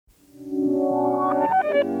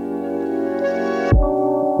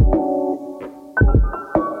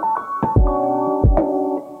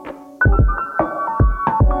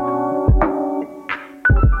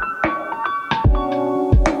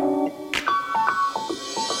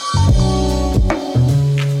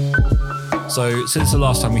So since the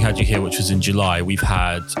last time we had you here, which was in July, we've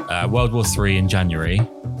had World War III in January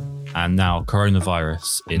and now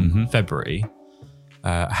coronavirus in February.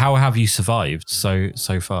 How have you survived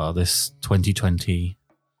so far this 2020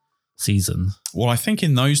 season? Well, I think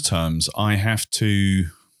in those terms, I have to,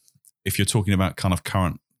 if you're talking about kind of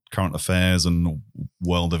current affairs and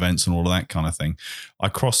world events and all of that kind of thing, I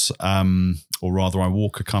cross, or rather I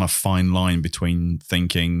walk a kind of fine line between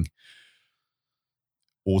thinking,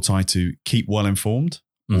 ought I to keep well informed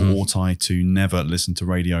or ought I to never listen to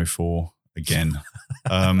Radio 4 again?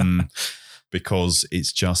 Because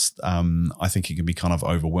it's just, I think it can be kind of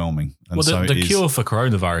overwhelming. And well, so the cure for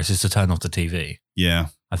coronavirus is to turn off the TV. Yeah.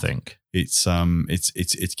 I think. It's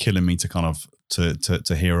killing me to kind of,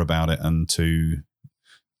 to hear about it and to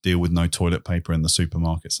deal with no toilet paper in the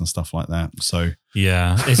supermarkets and stuff like that. So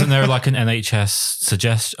yeah, isn't there like an NHS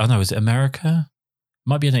suggest? Oh no, is it America? It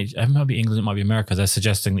might be England. It might be America. They're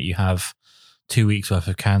suggesting that you have 2 weeks worth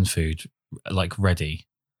of canned food like ready.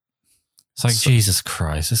 It's like, Jesus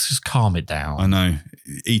Christ, let's just calm it down. I know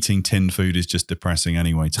eating tinned food is just depressing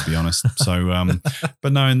anyway, to be honest. So,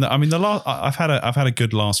 but no, I've had a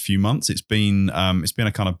good last few months. It's been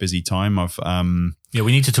a kind of busy time.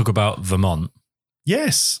 We need to talk about Vermont.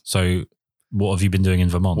 Yes. So what have you been doing in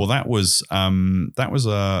Vermont? Well, that was a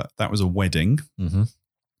wedding. Mm-hmm.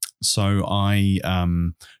 So I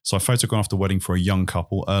photographed a wedding for a young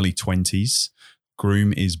couple, early 20s.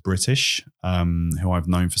 Groom is British, who I've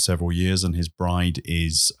known for several years, and his bride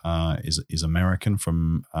is American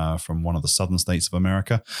from one of the southern states of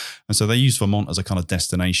America, and so they used Vermont as a kind of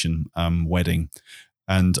destination wedding,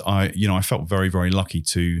 and I felt very, very lucky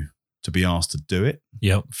to be asked to do it.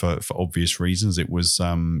 Yep. For obvious reasons. It was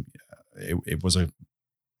it was a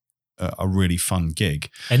really fun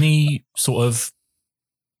gig. Did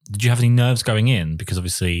you have any nerves going in? Because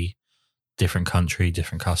obviously different country,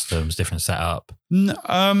 different customs, different setup.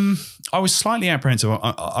 I was slightly apprehensive.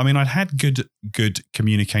 I mean, I'd had good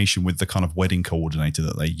communication with the kind of wedding coordinator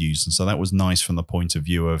that they used, and so that was nice from the point of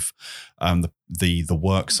view of the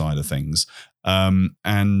work side of things.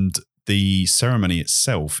 And the ceremony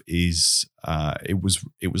itself is it was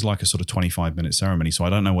like a sort of 25-minute ceremony. So I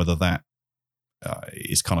don't know whether that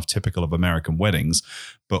is kind of typical of American weddings,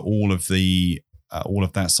 but all of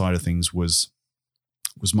that side of things was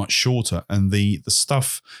much shorter, and the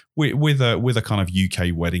stuff with a kind of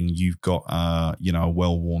UK wedding, you've got a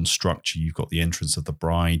well-worn structure. You've got the entrance of the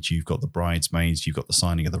bride, you've got the bridesmaids, you've got the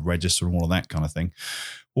signing of the register, and all of that kind of thing.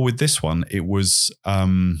 Well, with this one, it was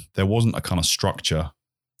there wasn't a kind of structure,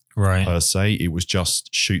 right, per se. It was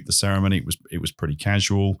just shoot the ceremony. It was pretty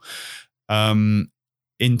casual. In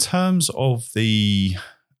terms of the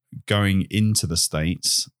going into the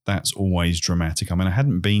States, that's always dramatic. I mean, I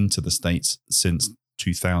hadn't been to the States since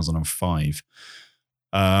 2005.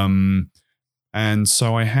 And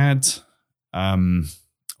so I had the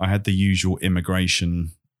usual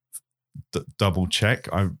immigration double check.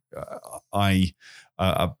 I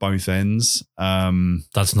at both ends.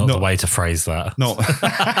 That's not the way to phrase that. Not.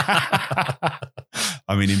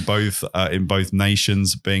 I mean, in both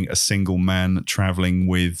nations, being a single man traveling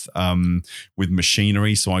with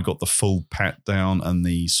machinery, so I got the full pat down and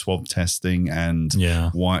the swab testing and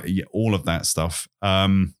all of that stuff.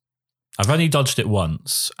 I've only dodged it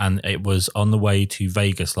once, and it was on the way to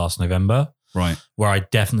Vegas last November, right? Where I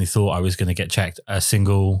definitely thought I was going to get checked.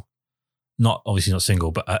 Obviously not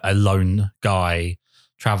single, but a lone guy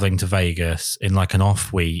traveling to Vegas in like an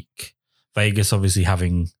off week. Vegas obviously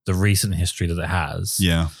having the recent history that it has.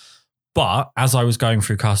 Yeah. But as I was going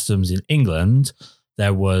through customs in England,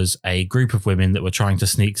 there was a group of women that were trying to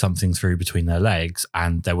sneak something through between their legs,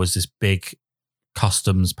 and there was this big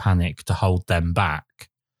customs panic to hold them back.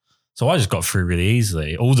 So I just got through really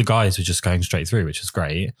easily. All the guys were just going straight through, which is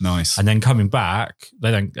great. Nice. And then coming back,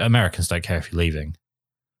 Americans don't care if you're leaving.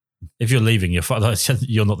 If you're leaving,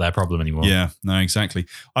 you're not their problem anymore. Yeah, no, exactly.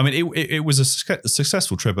 I mean, it was a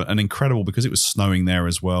successful trip and incredible because it was snowing there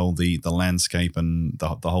as well. The landscape and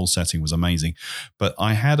the whole setting was amazing. But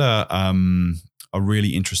I had a really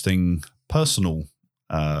interesting personal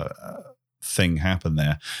thing happen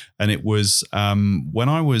there, and it was when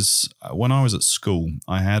I was at school.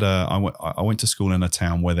 I went to school in a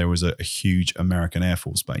town where there was a huge American Air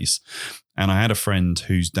Force base, and I had a friend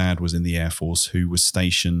whose dad was in the Air Force who was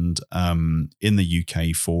stationed in the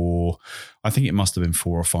UK for, I think it must have been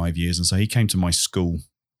 4 or 5 years, and so he came to my school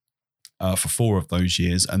for 4 of those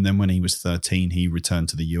years, and then when he was 13, he returned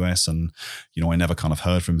to the US, and I never kind of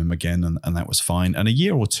heard from him again, and that was fine. And a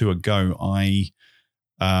year or two ago, I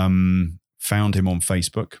found him on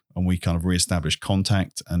Facebook, and we kind of reestablished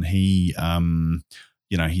contact. And he,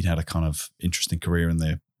 he'd had a kind of interesting career in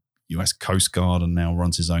the US Coast Guard and now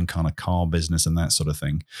runs his own kind of car business and that sort of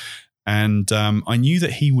thing. And I knew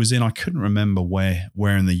that he was I couldn't remember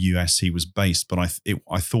where in the US he was based, but I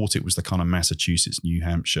thought it was the kind of Massachusetts, New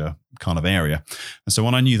Hampshire kind of area. And so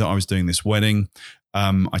when I knew that I was doing this wedding,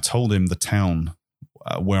 I told him the town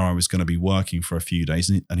where I was going to be working for a few days.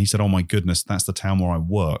 And he said, "Oh my goodness, that's the town where I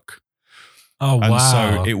work." Oh,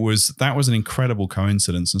 wow. And so that was an incredible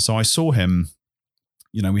coincidence. And so I saw him,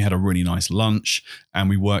 we had a really nice lunch and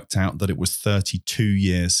we worked out that it was 32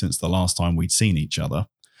 years since the last time we'd seen each other.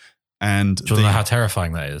 And do you know how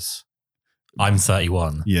terrifying that is? I'm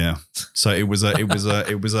 31. Yeah. So it was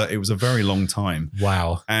a very long time.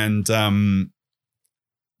 Wow. And a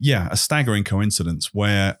staggering coincidence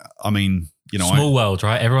where, small world,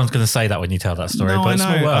 right? Everyone's going to say that when you tell that story, no, but it's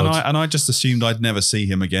small world. And I just assumed I'd never see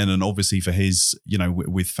him again. And obviously for his,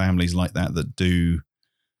 with families like that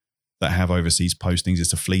have overseas postings,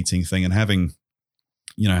 it's a fleeting thing. And having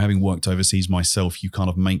worked overseas myself, you kind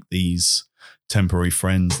of make these temporary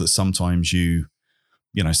friends that sometimes you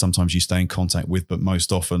stay in contact with, but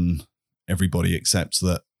most often everybody accepts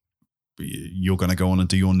that you're going to go on and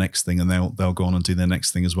do your next thing, and they'll go on and do their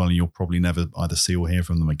next thing as well, and you'll probably never either see or hear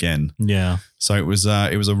from them again. Yeah. So it was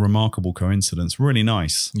a remarkable coincidence. Really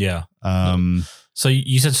nice. Yeah. So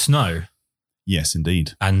you said snow. Yes,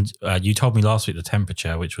 indeed. And you told me last week the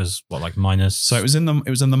temperature, which was like minus. So it was in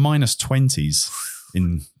the minus 20s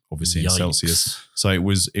in. Obviously Yikes. in Celsius. So it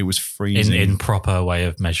was freezing. In proper way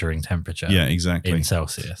of measuring temperature. Yeah, exactly. In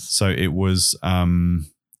Celsius. So it was,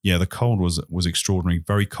 the cold was extraordinary,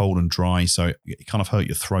 very cold and dry. So it kind of hurt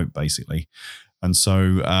your throat basically. And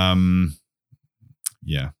so, that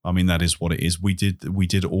is what it is. We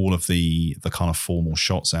did all of the kind of formal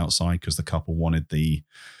shots outside because the couple wanted the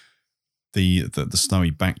snowy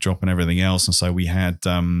backdrop and everything else, and so we had.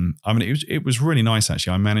 It was really nice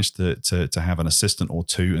actually. I managed to have an assistant or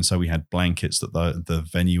two, and so we had blankets that the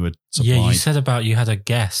venue had supplied. Yeah, you said about you had a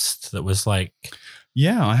guest that was like,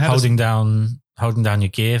 I had holding down your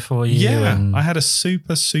gear for you. Yeah, and I had a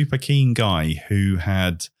super keen guy who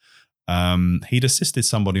had. He'd assisted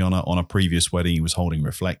somebody on a previous wedding. He was holding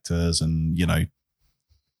reflectors and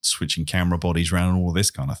switching camera bodies around and all this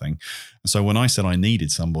kind of thing. And so when I said I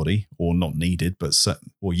needed somebody, or not needed, but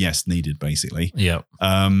yes, needed basically. Yeah.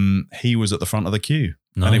 He was at the front of the queue.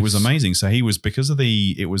 Nice. And it was amazing. So he was, because of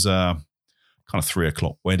it was a kind of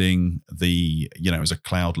 3:00 wedding. It was a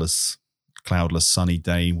cloudless sunny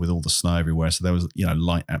day with all the snow everywhere. So there was,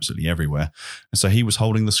 light absolutely everywhere. And so he was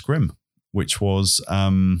holding the scrim, which was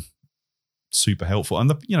super helpful. And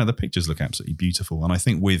the pictures look absolutely beautiful. And I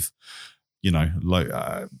think with,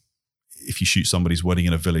 if you shoot somebody's wedding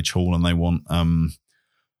in a village hall and they want a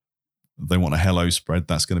hello spread,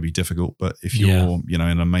 that's going to be difficult. But if you're, in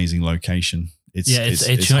an amazing location, it's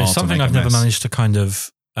something I've never managed to kind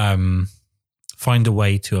of find a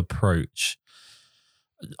way to approach.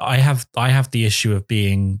 I have the issue of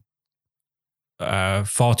being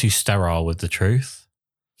far too sterile with the truth.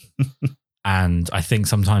 And I think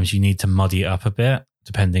sometimes you need to muddy it up a bit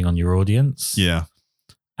depending on your audience. Yeah.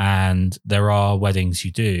 And there are weddings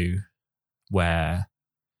you do where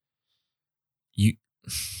you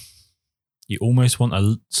almost want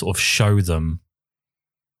to sort of show them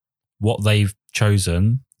what they've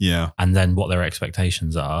chosen. Yeah. And then what their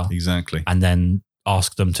expectations are. Exactly. And then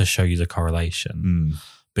ask them to show you the correlation.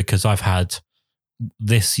 Because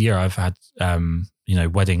this year I've had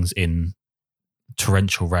weddings in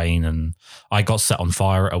torrential rain, and I got set on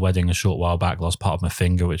fire at a wedding a short while back, lost part of my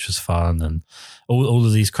finger, which was fun, and all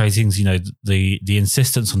of these crazy things, the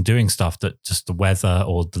insistence on doing stuff that just the weather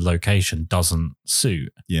or the location doesn't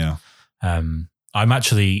suit. Yeah. I'm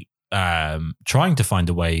actually trying to find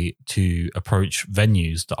a way to approach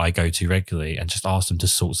venues that I go to regularly and just ask them to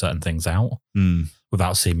sort certain things out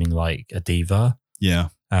without seeming like a diva. Yeah.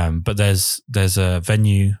 But there's a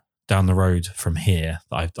venue down the road from here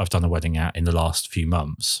that I've done a wedding at in the last few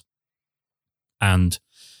months. And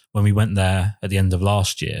when we went there at the end of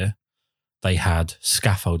last year, they had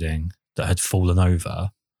scaffolding that had fallen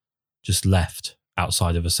over, just left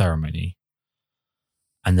outside of a ceremony.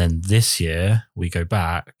 And then this year we go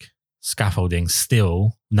back, scaffolding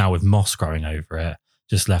still, now with moss growing over it,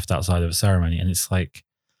 just left outside of a ceremony. And it's like,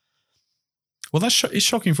 well, it's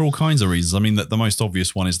shocking for all kinds of reasons. I mean, the most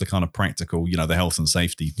obvious one is the kind of practical, the health and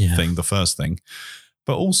safety thing, the first thing.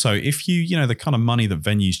 But also, if the kind of money that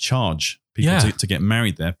venues charge people to get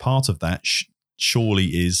married there, part of that surely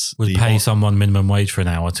is would pay someone minimum wage for an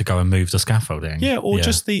hour to go and move the scaffolding. Yeah, or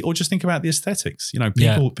just think about the aesthetics.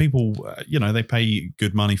 People, they pay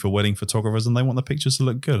good money for wedding photographers, and they want the pictures to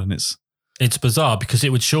look good, and it's bizarre because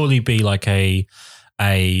it would surely be like a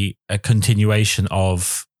continuation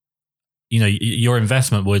of your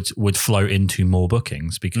investment would flow into more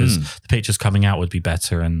bookings because the pictures coming out would be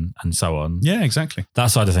better and so on. Yeah, exactly. That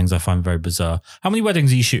side of things I find very bizarre. How many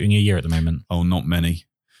weddings are you shooting a year at the moment? Oh, not many.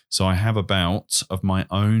 So I have about of my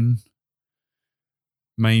own,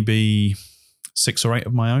 maybe 6 or 8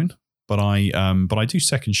 of my own. But I do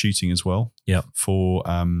second shooting as well. Yeah. For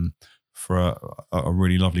a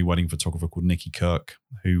really lovely wedding photographer called Nikki Kirk,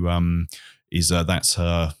 who is that's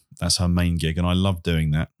her main gig, and I love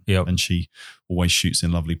doing that. Yeah. And she always shoots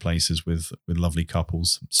in lovely places with lovely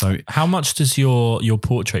couples. So how much does your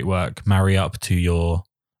portrait work marry up to your,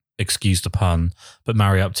 excuse the pun, but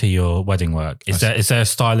marry up to your wedding work? Is there a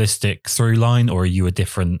stylistic through line, or are you a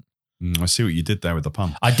different? I see what you did there with the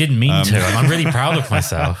pun. I didn't mean to, and I'm really proud of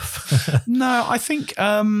myself. No, I think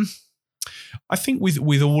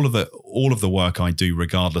with all of the work I do,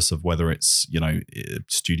 regardless of whether it's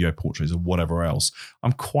studio portraits or whatever else,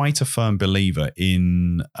 I'm quite a firm believer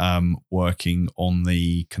in working on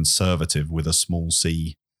the conservative with a small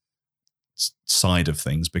c side of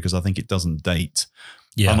things, because I think it doesn't date.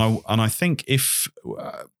 Yeah, and I think if.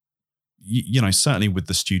 Certainly with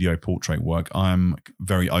the studio portrait work, I'm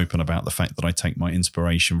very open about the fact that I take my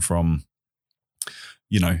inspiration from,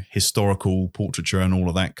 historical portraiture and all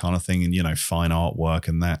of that kind of thing, and fine artwork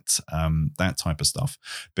and that type of stuff,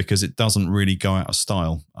 because it doesn't really go out of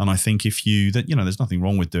style. And I think there's nothing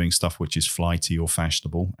wrong with doing stuff which is flighty or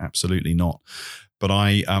fashionable, absolutely not. But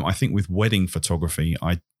I think with wedding photography,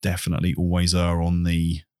 I definitely always err on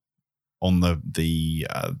the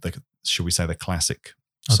shall we say the classic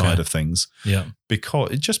side of things. Yeah.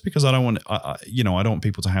 Because I don't want I don't want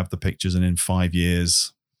people to have the pictures and in 5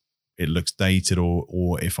 years it looks dated,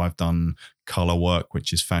 or if I've done color work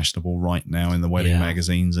which is fashionable right now in the wedding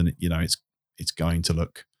magazines, and it's going to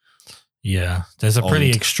look there's a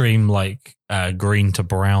pretty extreme green to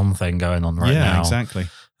brown thing going on right now. Exactly.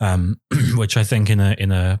 Which I think in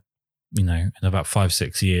about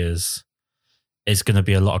 5-6 years it's going to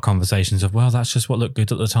be a lot of conversations of, well, that's just what looked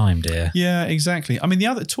good at the time, dear. Yeah, exactly. I mean,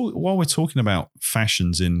 while we're talking about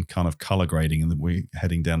fashions in kind of color grading, and we're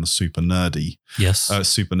heading down the super nerdy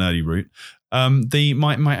route,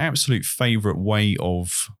 my absolute favorite way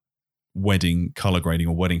of wedding color grading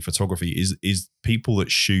or wedding photography is people that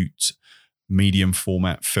shoot medium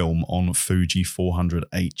format film on Fuji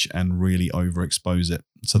 400H and really overexpose it.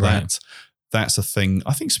 So that's a thing,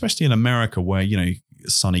 I think, especially in America, where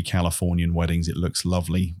sunny Californian weddings, it looks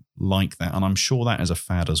lovely like that, and I'm sure that is a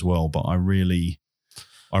fad as well. But I really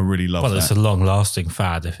love that. Well, it's a long-lasting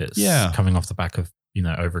fad if it's coming off the back of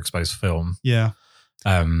overexposed film. Yeah.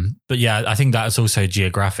 But yeah, I think that's also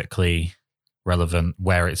geographically relevant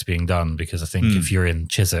where it's being done, because I think if you're in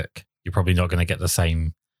Chiswick, you're probably not going to get the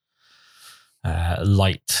same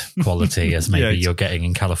light quality as maybe you're getting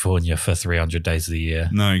in California for 300 days of the year.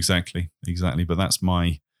 No, exactly. But that's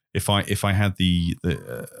my. If I had the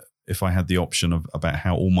option of about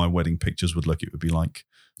how all my wedding pictures would look, it would be like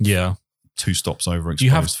 2 stops overexposed. Do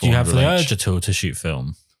you have the urge at all to shoot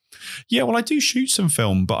film? Yeah, well, I do shoot some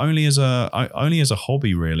film, but only as a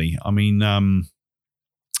hobby, really. I mean,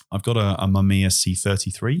 I've got a Mamiya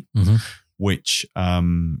C33, which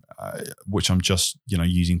I'm just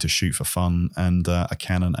using to shoot for fun, and a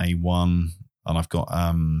Canon A1, and I've got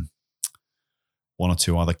 1 or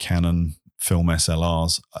 2 other Canon film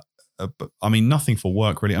SLRs, but I mean nothing for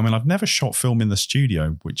work really. I mean, I've never shot film in the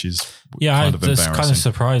studio, which is kind of embarrassing. It's kind of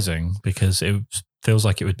surprising because it feels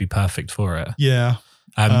like it would be perfect for it. Yeah.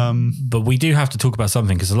 But we do have to talk about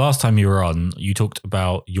something, because the last time you were on, you talked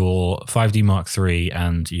about your 5D Mark III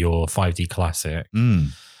and your 5D Classic.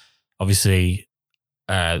 Obviously,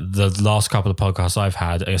 the last couple of podcasts I've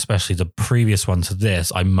had, especially the previous one to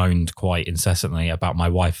this, I moaned quite incessantly about my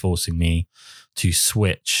wife forcing me to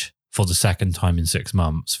switch for the second time in 6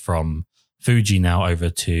 months from Fuji now over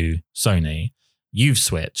to Sony. You've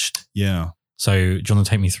switched. Yeah. So do you want to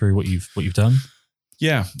take me through what you've done?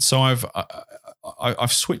 Yeah. So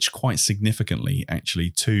I've switched quite significantly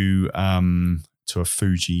actually to a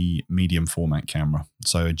Fuji medium format camera.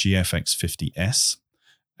 So a GFX 50S.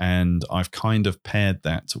 And I've kind of paired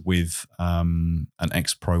that with an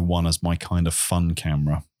X Pro 1 as my kind of fun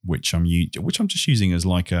camera, which I'm just using as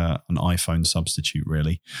like an iPhone substitute,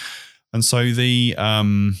 really. And so the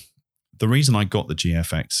reason I got the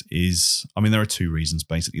GFX is, I mean, there are 2 reasons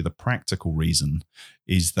basically. The practical reason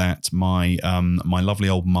is that my lovely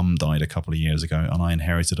old mum died a couple of years ago, and I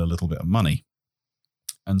inherited a little bit of money,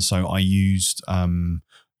 and so I used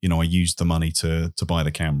the money to buy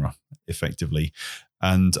the camera effectively.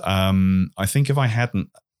 And I think if I hadn't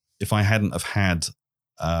have had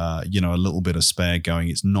a little bit of spare going.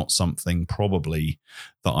 It's not something probably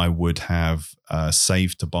that I would have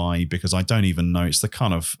saved to buy, because I don't even know. It's the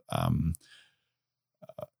kind of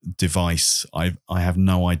device. I have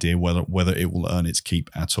no idea whether it will earn its keep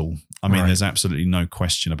at all. I mean, there's absolutely no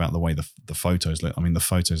question about the way the photos look. I mean, the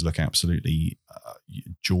photos look absolutely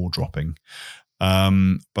jaw-dropping.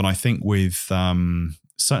 But I think with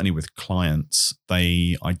certainly with clients,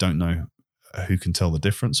 I don't know who can tell the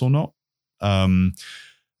difference or not.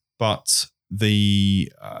 But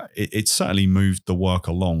it certainly moved the work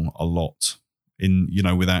along a lot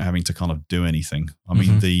without having to kind of do anything. I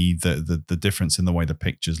mean, the difference in the way the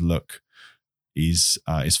pictures look is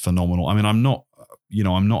phenomenal. I mean, I'm not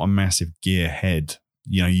a massive gear head.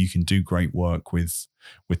 You can do great work with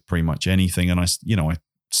pretty much anything. And I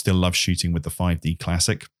still love shooting with the 5D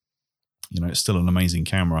Classic. It's still an amazing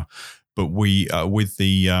camera. But with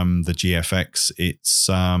the GFX, it's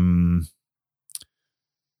when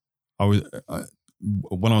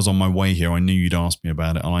I was on my way here, I knew you'd ask me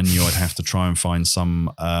about it, and I knew I'd have to try and find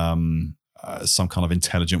some kind of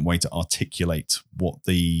intelligent way to articulate what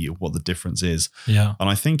the difference is. Yeah. And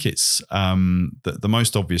I think it's the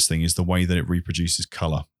most obvious thing is the way that it reproduces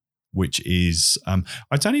color, which is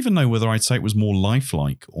I don't even know whether I'd say it was more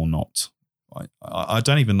lifelike or not. I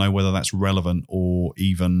don't even know whether that's relevant or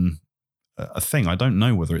even a thing. I don't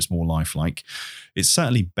know whether it's more lifelike. It's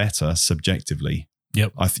certainly better subjectively.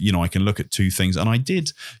 Yep. I can look at two things, and I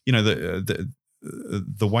did. The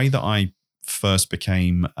way that I first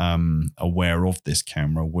became aware of this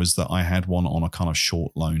camera was that I had one on a kind of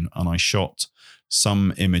short loan, and I shot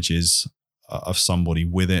some images of somebody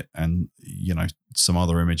with it, and some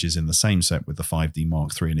other images in the same set with the 5D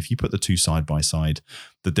Mark III. And if you put the two side by side,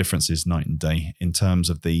 the difference is night and day in terms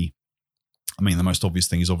of the most obvious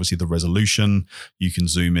thing is obviously the resolution. You can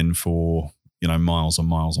zoom in for miles and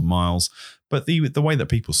miles and miles, but the way that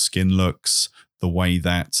people's skin looks, the way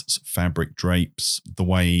that fabric drapes, the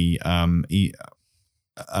way and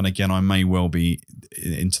again, I may well be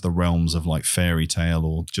into the realms of like fairy tale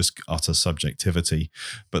or just utter subjectivity,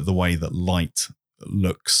 but the way that light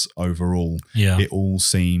looks overall, it all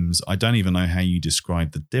seems, I don't even know how you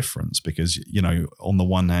describe the difference, because on the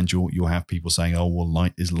one hand you'll have people saying, oh well,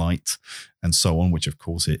 light is light and so on, which of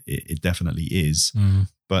course it definitely is.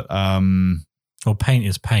 But well, paint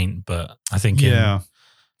is paint, but I think in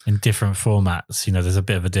different formats, there's a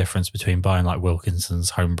bit of a difference between buying like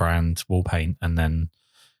Wilkinson's home brand wall paint and then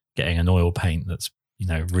getting an oil paint that's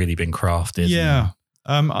really been crafted.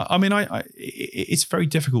 It's very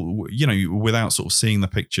difficult, without sort of seeing the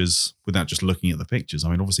pictures, without just looking at the pictures. I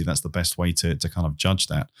mean, obviously that's the best way to kind of judge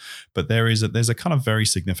that. But there's a kind of very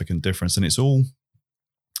significant difference, and it's all,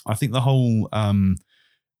 I think the whole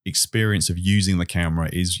experience of using the camera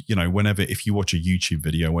is, if you watch a YouTube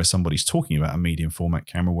video where somebody's talking about a medium format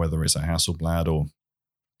camera, whether it's a Hasselblad or,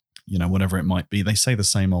 whatever it might be, they say the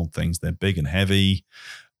same old things. They're big and heavy.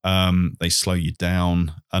 They slow you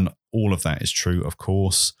down, and all of that is true, of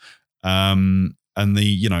course. And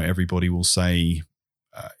everybody will say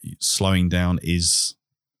slowing down is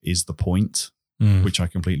the point, which I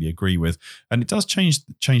completely agree with. And it does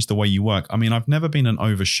change the way you work. I mean, I've never been an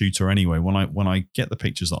overshooter anyway. When I get the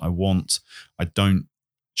pictures that I want, I don't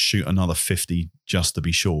shoot another 50 just to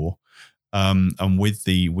be sure. And with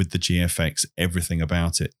the GFX, everything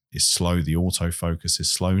about it is slow. The autofocus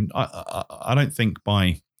is slow. I don't think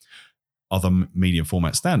by other medium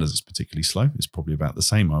format standards it's particularly slow. It's probably about the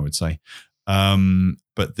same, I would say.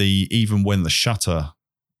 But even when the shutter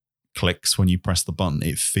clicks, when you press the button,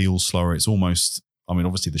 it feels slower. It's almost,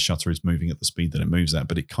 obviously the shutter is moving at the speed that it moves at,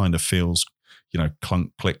 but it kind of feels,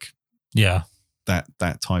 clunk, click. Yeah.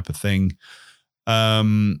 That type of thing.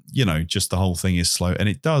 Just the whole thing is slow, and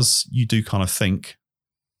you do kind of think,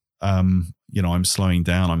 I'm slowing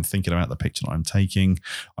down. I'm thinking about the picture that I'm taking.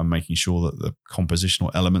 I'm making sure that the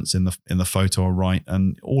compositional elements in the photo are right,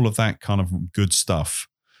 and all of that kind of good stuff.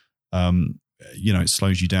 It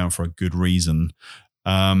slows you down for a good reason.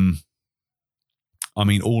 All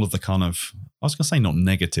of the kind of, I was going to say not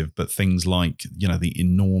negative, but things like, the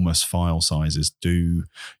enormous file sizes do,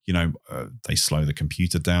 they slow the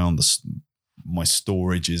computer down. My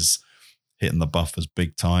storage is hitting the buffers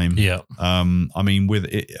big time. Yeah. With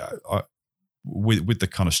it, with the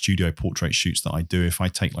kind of studio portrait shoots that I do, if I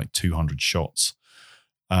take like 200 shots,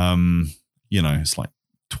 it's like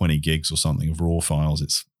 20 gigs or something of raw files.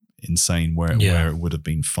 It's insane where it would have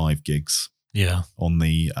been 5 gigs. Yeah. On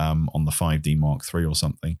the 5D Mark III or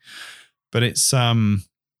something. But it's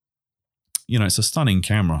it's a stunning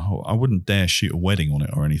camera. I wouldn't dare shoot a wedding on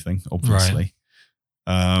it or anything, obviously.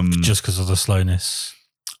 Right. Just because of the slowness.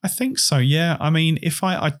 I think so. Yeah. I mean, if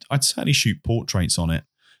I'd certainly shoot portraits on it,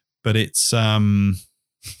 but it's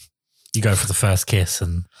You go for the first kiss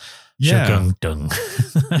and dung.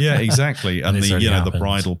 Yeah, exactly. And the the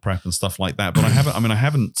bridal prep and stuff like that. But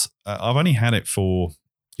I've only had it for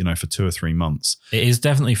 2 or 3 months. It is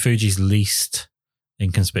definitely Fuji's least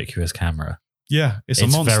inconspicuous camera. Yeah, it's a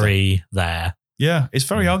monster. Very there. Yeah, it's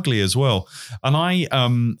very ugly as well. And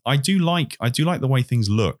I do like the way things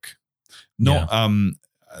look.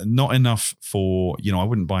 Not enough for, I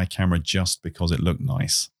wouldn't buy a camera just because it looked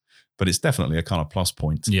nice, but it's definitely a kind of plus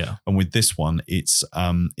point. Yeah. And with this one, it's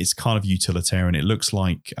kind of utilitarian. It looks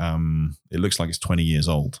like it's 20 years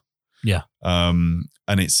old. Yeah. And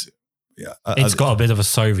it's got a bit of a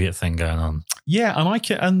Soviet thing going on. Yeah, and I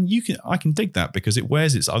can dig that because it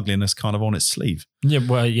wears its ugliness kind of on its sleeve. Yeah,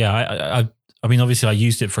 well, yeah. I mean, obviously, I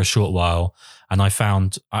used it for a short while, and I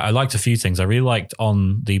found I liked a few things. I really liked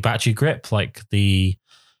on the battery grip, like the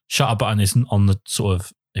shutter button isn't on the sort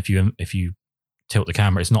of if you tilt the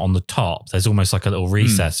camera, it's not on the top. There's almost like a little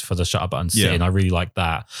recess for the shutter button to sit in. I really liked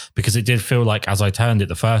that because it did feel like as I turned it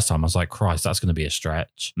the first time, I was like, Christ, that's going to be a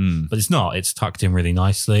stretch. But it's not. It's tucked in really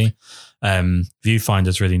nicely.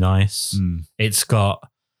 Viewfinder's really nice. It's got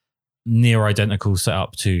near identical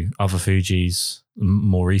setup to other Fuji's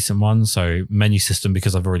more recent ones. So menu system,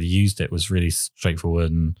 because I've already used it, was really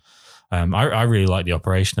straightforward. And I really like the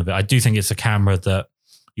operation of it. I do think it's a camera that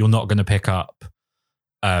you're not going to pick up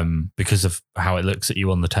because of how it looks at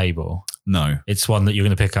you on the table. No. It's one that you're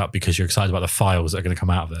going to pick up because you're excited about the files that are going to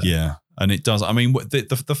come out of it. Yeah. And it does. I mean,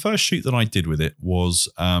 the first shoot that I did with it was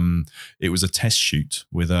a test shoot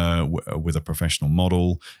with a professional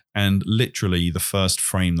model, and literally the first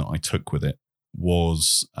frame that I took with it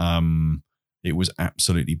was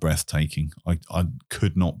absolutely breathtaking. I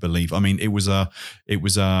could not believe. I mean, it was like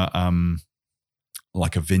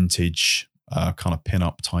a vintage kind of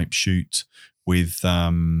pin-up type shoot with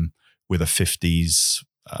a 50s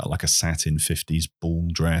like a satin 50s ball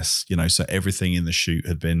dress. So everything in the shoot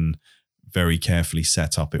had been very carefully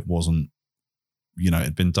set up. It wasn't, it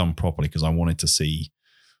had been done properly because I wanted to see,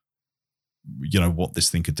 what this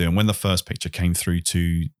thing could do. And when the first picture came through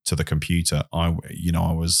to the computer, I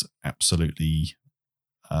was absolutely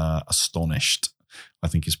astonished, I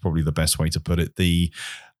think is probably the best way to put it.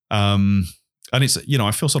 And it's,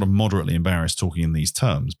 I feel sort of moderately embarrassed talking in these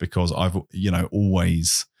terms because I've,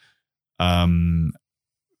 always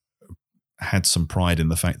had some pride in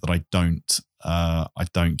the fact that I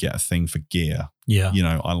don't get a thing for gear. Yeah.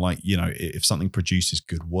 I like, if something produces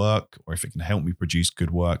good work or if it can help me produce good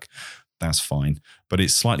work, that's fine. But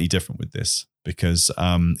it's slightly different with this because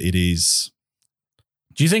it is.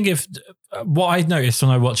 Do you think what I noticed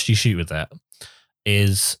when I watched you shoot with that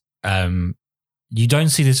is you don't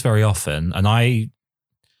see this very often, and I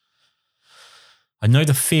know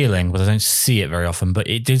the feeling, but I don't see it very often, but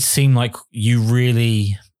it did seem like you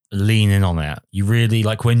really lean in on it. You really,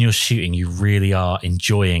 like when you're shooting, you really are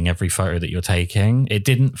enjoying every photo that you're taking. It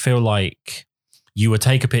didn't feel like you would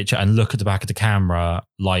take a picture and look at the back of the camera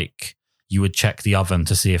like you would check the oven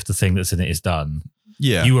to see if the thing that's in it is done.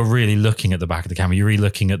 Yeah. You were really looking at the back of the camera. You were really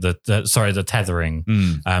looking at the tethering.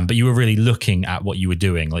 But you were really looking at what you were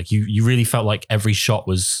doing. Like you really felt like every shot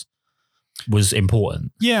was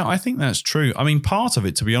important. Yeah, I think that's true. I mean, part of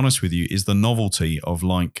it, to be honest with you, is the novelty of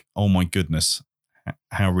like, oh my goodness,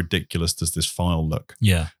 how ridiculous does this file look?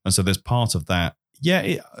 Yeah. And so there's part of that.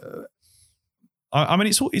 Yeah. I mean,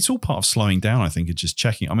 it's all part of slowing down, I think, and just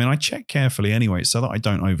checking. I mean, I check carefully anyway so that I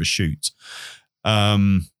don't overshoot.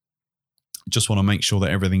 Just want to make sure that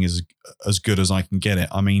everything is as good as I can get it.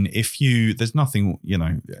 I mean, there's nothing,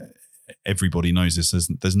 everybody knows this.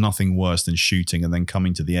 There's nothing worse than shooting and then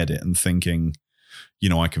coming to the edit and thinking,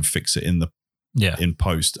 I can fix it in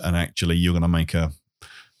post, and actually you're going to make a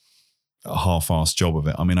half-assed job of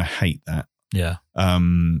it. I mean, I hate that. Yeah.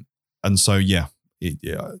 And so,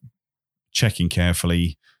 checking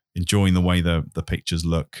carefully, enjoying the way the pictures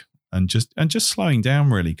look, and just slowing down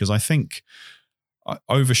really, because I think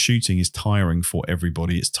overshooting is tiring for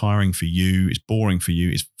everybody. It's tiring for you. It's boring for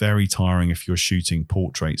you. It's very tiring if you're shooting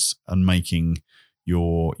portraits and making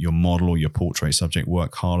your model or your portrait subject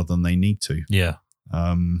work harder than they need to. Yeah.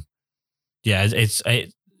 I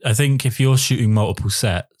think if you're shooting multiple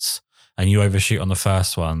sets and you overshoot on the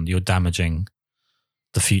first one, you're damaging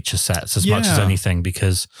the future sets as much as anything,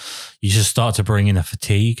 because you just start to bring in a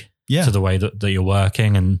fatigue to the way that you're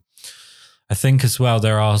working. And I think as well,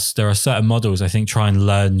 there are certain models, I think, try and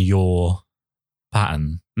learn your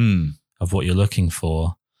pattern of what you're looking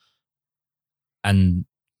for. And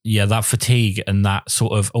that fatigue and that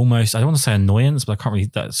sort of almost, I don't want to say annoyance, but I can't really,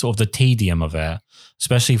 that sort of the tedium of it,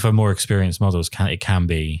 especially for more experienced models, it can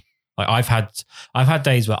be like I've had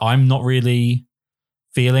days where I'm not really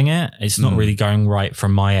feeling it. It's not really going right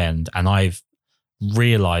from my end. And I've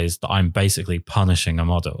realized that I'm basically punishing a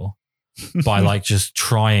model by like just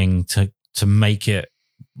trying to make it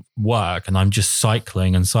work, and I'm just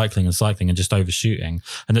cycling and just overshooting,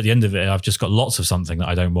 and at the end of it I've just got lots of something that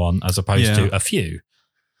I don't want as opposed to a few.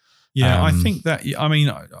 I think that, I mean,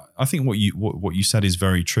 I think what you said is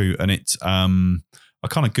very true, and it's a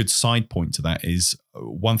kind of good side point to that is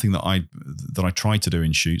one thing that I try to do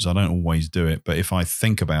in shoots. I don't always do it, but if I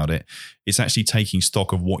think about it, it's actually taking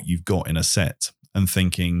stock of what you've got in a set and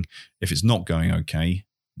thinking, if it's not going okay,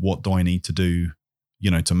 what do I need to do,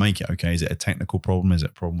 to make it okay? Is it a technical problem? Is it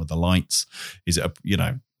a problem with the lights? Is it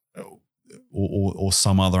or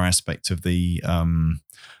some other aspect of the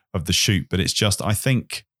shoot? But it's just, I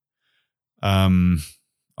think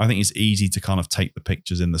it's easy to kind of take the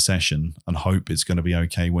pictures in the session and hope it's going to be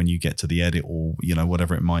okay when you get to the edit or,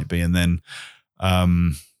 whatever it might be. And then,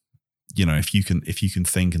 if you can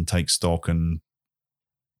think and take stock and,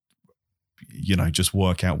 just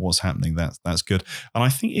work out what's happening, that's good. And I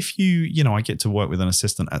think if I get to work with an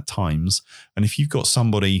assistant at times, and if you've got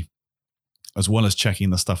somebody, as well as checking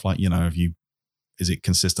the stuff like, is it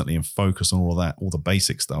consistently in focus and all of that, all the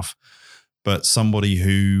basic stuff, but somebody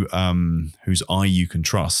who whose eye you can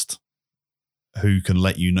trust, who can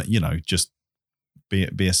let you know, just be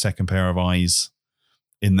a second pair of eyes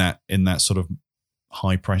in that sort of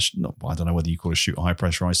high pressure. No, I don't know whether you call it a shoot high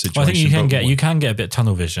pressurized situation. Well, I think you can get a bit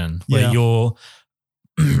tunnel vision where you're.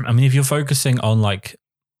 I mean, if you're focusing on like,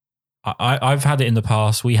 I've had it in the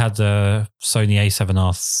past. We had the Sony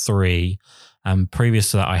A7R III. And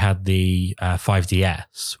previous to that, I had the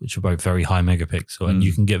 5DS, which were both very high megapixel, and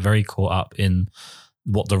you can get very caught up in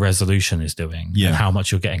what the resolution is doing and how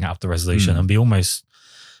much you're getting out of the resolution, and be almost,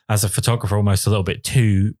 as a photographer, almost a little bit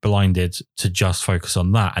too blinded to just focus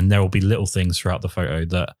on that. And there will be little things throughout the photo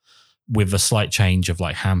that, with a slight change of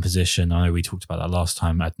like hand position, I know we talked about that last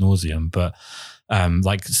time ad nauseum, but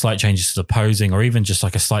like slight changes to the posing, or even just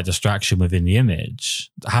like a slight distraction within the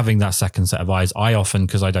image, having that second set of eyes. I often,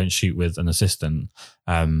 because I don't shoot with an assistant,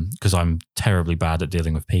 because I'm terribly bad at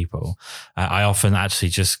dealing with people, I often actually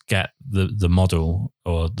just get the model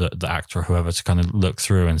or the actor or whoever to kind of look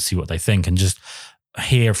through and see what they think, and just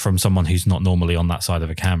hear from someone who's not normally on that side of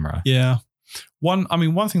a camera. Yeah. One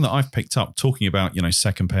thing that I've picked up talking about,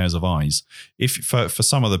 second pairs of eyes, if for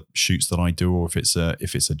some of the shoots that I do, or if it's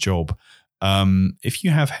a job, if you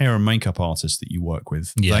have hair and makeup artists that you work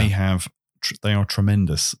with, they are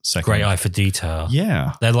tremendous. Great eye for detail.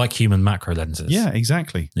 Yeah. They're like human macro lenses. Yeah,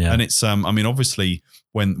 exactly. Yeah. And it's, obviously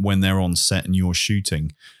when they're on set and you're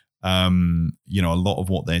shooting, a lot of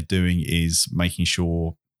what they're doing is making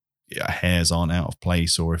sure hairs aren't out of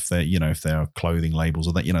place, or if they're, if there are clothing labels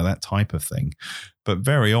or that, that type of thing. But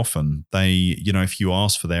very often they, if you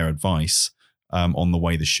ask for their advice, on the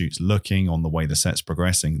way the shoot's looking, on the way the set's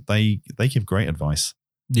progressing, they give great advice.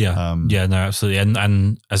 Yeah. No, absolutely.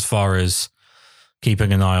 And as far as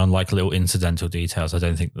keeping an eye on like little incidental details, I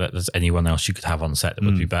don't think that there's anyone else you could have on set that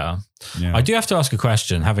would be better. Yeah. I do have to ask a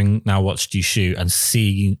question, having now watched you shoot and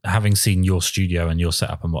having seen your studio and your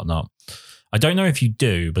setup and whatnot. I don't know if you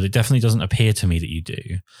do, but it definitely doesn't appear to me that you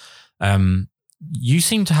do. You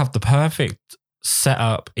seem to have the perfect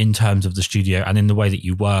setup in terms of the studio and in the way that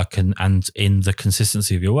you work and in the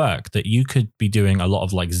consistency of your work, that you could be doing a lot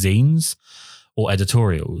of like zines or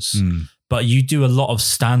editorials, but you do a lot of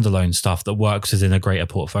standalone stuff that works within a greater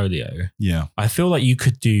portfolio. Yeah. I feel like you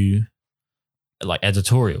could do like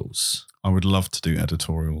editorials. I would love to do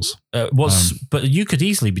editorials. But you could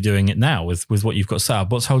easily be doing it now with what you've got set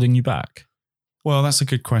up. What's holding you back? Well, that's a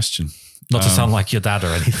good question. Not to sound like your dad or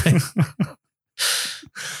anything.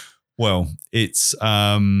 Well, it's,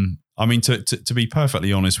 to be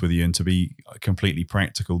perfectly honest with you and to be completely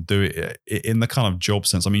practical, do it in the kind of job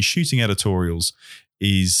sense. I mean, shooting editorials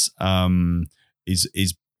is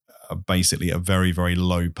basically a very, very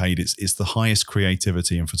low paid. It's the highest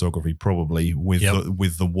creativity in photography, probably with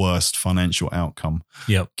the worst financial outcome.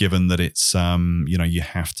 Yep. Given that it's, you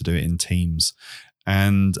have to do it in teams.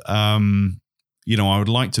 And, I would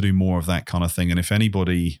like to do more of that kind of thing. And if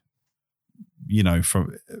anybody,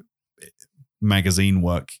 from magazine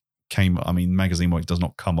work magazine work does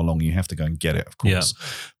not come along. You have to go and get it, of course. Yeah.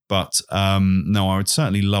 But no, I would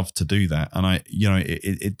certainly love to do that. And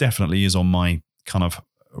it definitely is on my kind of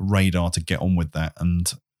radar to get on with that. I'm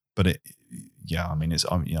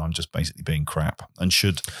just basically being crap and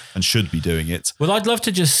should be doing it. Well, I'd love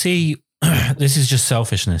to just see this is just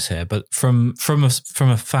selfishness here, but from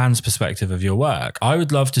a fan's perspective of your work, I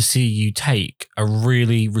would love to see you take a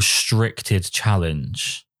really restricted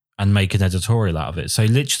challenge and make an editorial out of it. So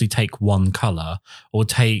literally take one color or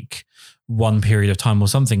take one period of time or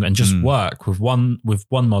something and just work with one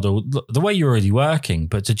model, the way you're already working,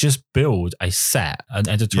 but to just build an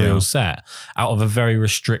editorial set out of a very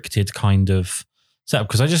restricted kind of setup.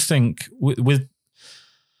 Because I just think with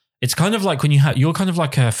it's kind of like when you're kind of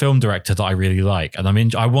like a film director that I really like, and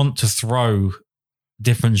I want to throw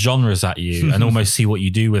different genres at you and almost see what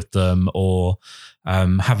you do with them, or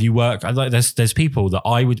have you work. There's people that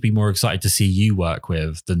I would be more excited to see you work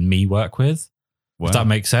with than me work with. Wow. If that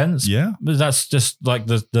makes sense. Yeah, but that's just like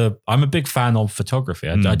I'm a big fan of photography.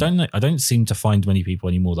 I don't seem to find many people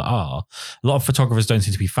anymore that are. A lot of photographers don't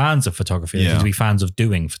seem to be fans of photography. They seem to be fans of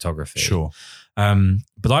doing photography. Sure.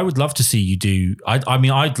 But I would love to see you do.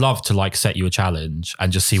 I'd love to like set you a challenge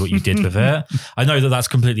and just see what you did with it. I know that that's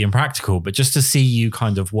completely impractical, but just to see you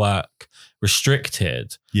kind of work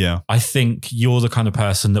restricted. Yeah, I think you're the kind of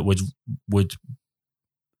person that would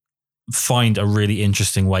find a really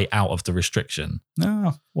interesting way out of the restriction.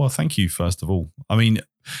 No, well, thank you first of all. I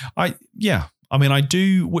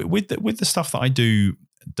do with the stuff that I do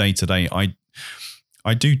day to day. I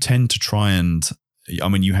do tend to try and.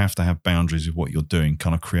 You have to have boundaries with what you're doing,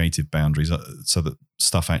 kind of creative boundaries, so that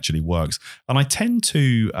stuff actually works. And I tend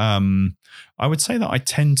to, I would say that I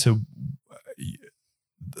tend to,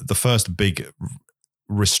 the first big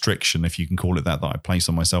restriction, if you can call it that I place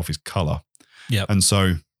on myself is color. Yeah. And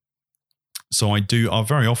so I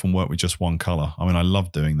very often work with just one color. I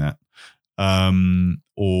love doing that. To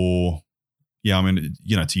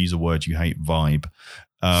use a word you hate, vibe.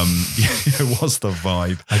 What's the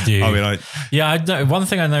vibe? I do. I know one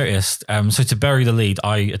thing I noticed. So to bury the lead,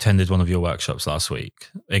 I attended one of your workshops last week.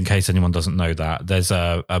 In case anyone doesn't know that, there's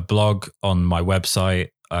a blog on my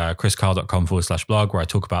website, kriskarl.com/blog, where I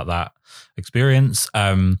talk about that experience.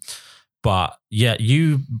 But yeah,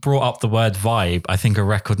 you brought up the word vibe, I think a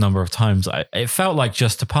record number of times. It felt like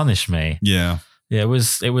just to punish me. Yeah. It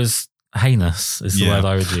was heinous is the word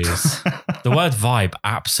I would use. The word vibe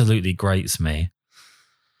absolutely grates me.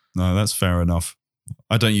 No, that's fair enough.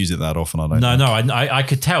 I don't use it that often. I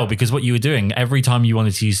could tell, because what you were doing every time you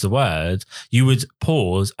wanted to use the word, you would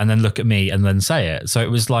pause and then look at me and then say it. So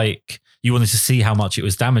it was like you wanted to see how much it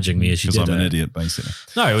was damaging me as you did it. Because I'm an idiot, basically.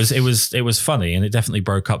 No, it was funny, and it definitely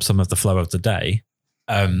broke up some of the flow of the day.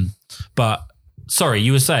 But sorry,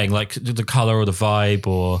 you were saying like the color or the vibe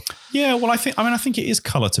or well, I think it is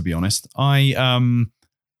color, to be honest.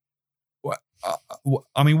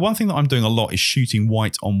 One thing that I'm doing a lot is shooting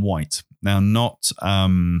white on white. Now, not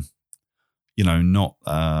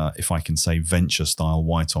if I can say venture style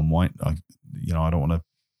white on white. I don't want to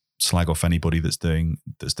slag off anybody that's doing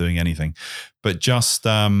anything, but just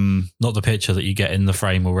not the picture that you get in the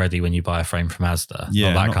frame already when you buy a frame from Asda.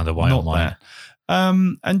 Yeah, not that kind of white on white.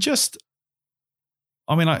 And just,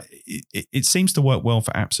 it seems to work well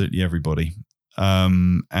for absolutely everybody.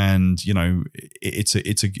 It's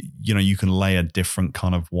a you can layer different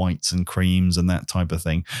kind of whites and creams and that type of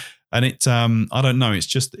thing. And I don't know,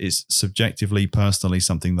 it's subjectively, personally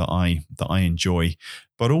something that I enjoy,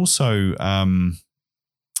 but also,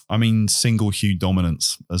 single hue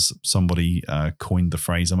dominance, as somebody coined the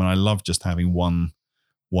phrase. I love just having one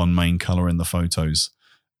main color in the photos.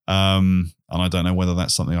 And I don't know whether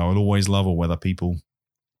that's something I would always love, or whether people,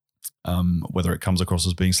 whether it comes across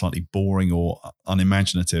as being slightly boring or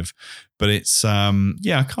unimaginative, but it's kind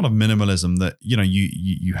of minimalism that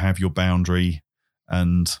you have your boundary,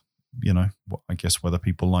 and I guess whether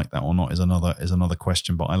people like that or not is another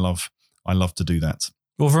question. But I love to do that.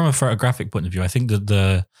 Well, from a photographic point of view, I think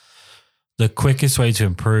that the quickest way to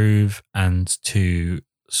improve and to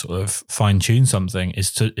sort of fine tune something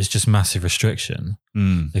is just massive restriction.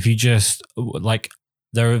 If you just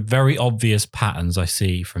there are very obvious patterns I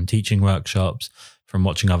see from teaching workshops, from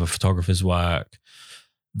watching other photographers work,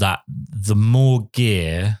 that the more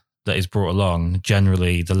gear that is brought along,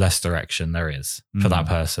 generally the less direction there is for that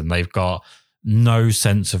person. They've got no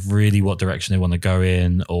sense of really what direction they want to go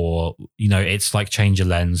in, or, it's like change a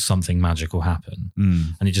lens, something magic will happen.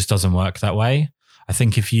 And it just doesn't work that way. I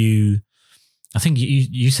think you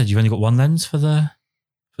said you've only got one lens for the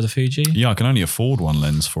Fuji? Yeah, I can only afford one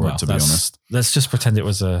lens for it, to be honest. Let's just pretend it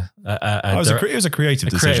was it was a creative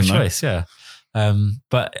decision. Creative choice, yeah.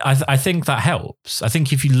 But I think that helps. I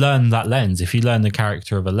think if you learn that lens, if you learn the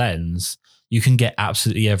character of a lens, you can get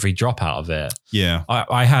absolutely every drop out of it. Yeah.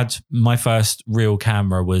 I had my first real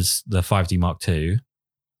camera was the 5D Mark II,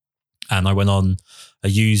 and I went on a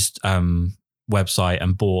used website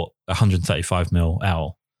and bought 135mm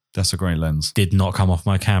L. That's a great lens. Did not come off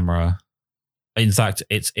my camera. In fact,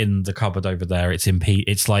 it's in the cupboard over there.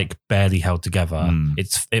 It's like barely held together.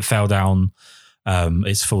 It fell down.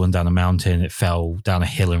 It's fallen down a mountain. It fell down a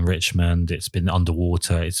hill in Richmond. It's been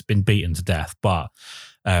underwater. It's been beaten to death. But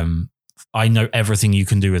I know everything you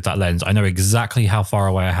can do with that lens. I know exactly how far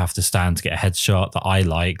away I have to stand to get a headshot that I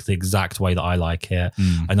like, the exact way that I like it.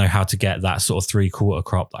 I know how to get that sort of 3/4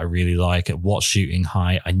 crop that I really like at what shooting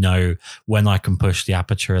height. I know when I can push the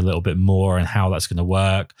aperture a little bit more and how that's going to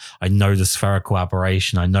work. I know the spherical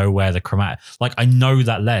aberration. I know where the chromatic, like I know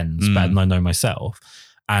that lens better than I know myself.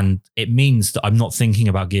 And it means that I'm not thinking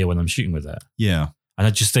about gear when I'm shooting with it. Yeah. And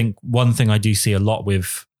I just think one thing I do see a lot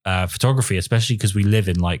with photography, especially because we live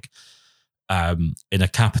in in a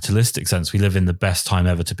capitalistic sense, we live in the best time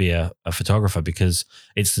ever to be a photographer because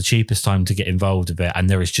it's the cheapest time to get involved with it. And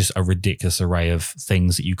there is just a ridiculous array of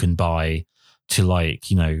things that you can buy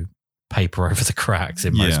to paper over the cracks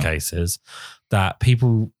in most cases, that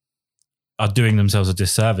people are doing themselves a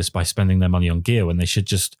disservice by spending their money on gear when they should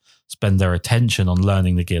just spend their attention on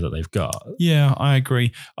learning the gear that they've got. Yeah, I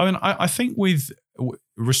agree. I mean, I think with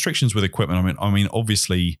restrictions with equipment, I mean,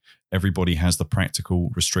 obviously everybody has the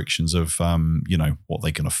practical restrictions of, what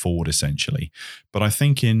they can afford essentially. But I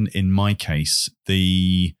think in my case,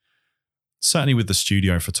 certainly with the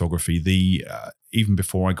studio photography, even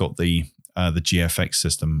before I got the GFX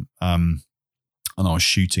system, and I was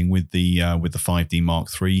shooting with the 5D Mark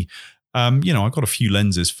III, I got a few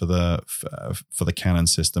lenses for the Canon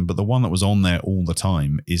system, but the one that was on there all the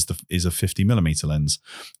time is a 50mm lens,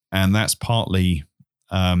 and that's partly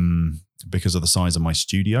because of the size of my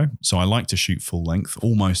studio. So I like to shoot full length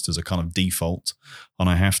almost as a kind of default, and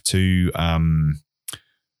I have to,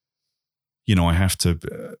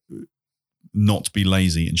 not be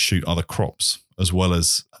lazy and shoot other crops as well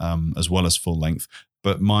as full length.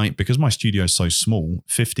 But because my studio is so small,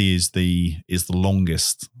 50 is the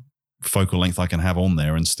longest focal length I can have on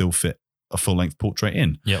there and still fit a full length portrait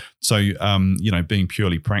in. Yep. So being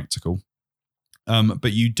purely practical,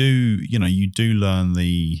 but you do learn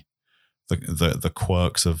the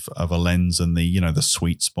quirks of a lens and the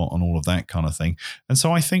sweet spot and all of that kind of thing. And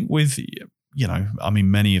so I think with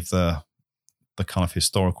many of the kind of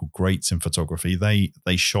historical greats in photography,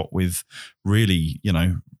 they shot with really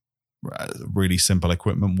really simple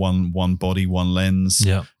equipment, one body, one lens.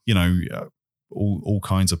 Yeah. All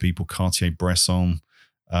kinds of people, Cartier-Bresson,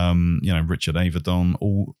 Richard Avedon,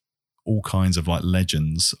 all kinds of like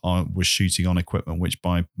legends were shooting on equipment which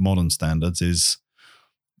by modern standards is,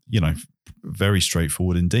 very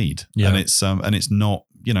straightforward indeed. Yeah. And it's not,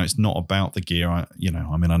 it's not about the gear. I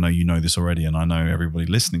know you know this already, and I know everybody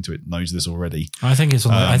listening to it knows this already. I think it's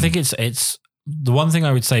it's the one thing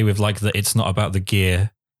I would say with that it's not about the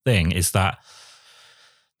gear thing is that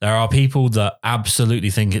there are people that absolutely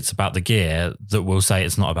think it's about the gear that will say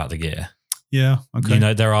it's not about the gear. Yeah. Okay.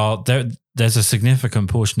 There's a significant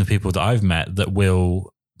portion of people that I've met that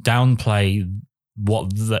will downplay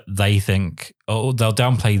what they think, or they'll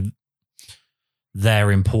downplay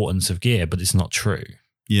their importance of gear, but it's not true.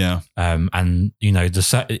 Yeah. And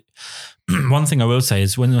one thing I will say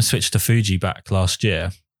is when I switched to Fuji back last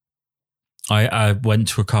year, I went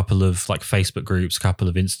to a couple of Facebook groups, a couple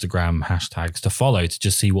of Instagram hashtags to follow to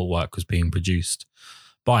just see what work was being produced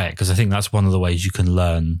by it. Because I think that's one of the ways you can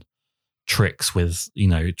learn tricks with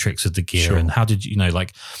the gear. Sure. And how did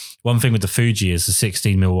one thing with the Fuji is the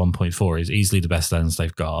 16mm 1.4 is easily the best lens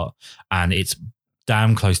they've got. And it's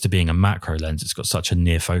damn close to being a macro lens. It's got such a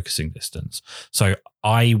near focusing distance. So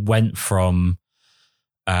I went from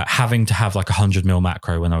having to have 100mm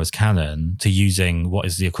macro when I was Canon to using what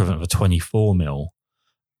is the equivalent of a 24mm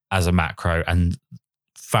as a macro, and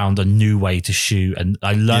found a new way to shoot. And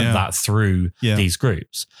I learned that through these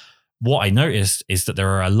groups. What I noticed is that there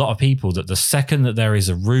are a lot of people that the second that there is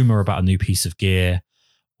a rumor about a new piece of gear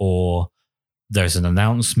or there's an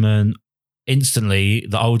announcement, instantly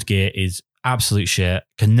the old gear is absolute shit,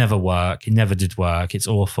 can never work, it never did work, it's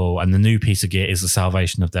awful, and the new piece of gear is the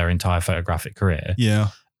salvation of their entire photographic career. Yeah.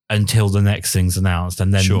 Until the next thing's announced,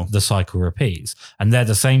 and then the cycle repeats. And they're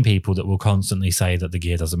the same people that will constantly say that the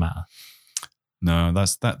gear doesn't matter. No,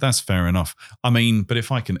 that's fair enough. I mean, but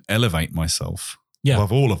if I can elevate myself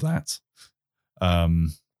above all of that.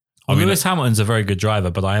 Lewis Hamilton's a very good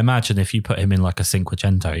driver, but I imagine if you put him in a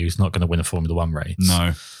Cinquecento, he's not going to win a Formula One race.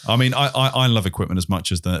 No, I mean, I love equipment as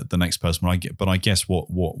much as the next person. But I guess what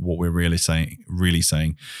we're really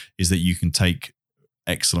saying is that you can take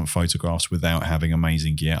excellent photographs without having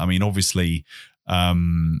amazing gear. I mean, obviously, a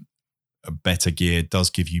better gear does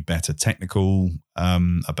give you a better technical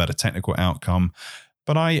outcome,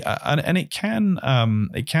 but it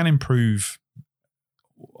can improve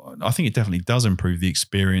I think it definitely does improve the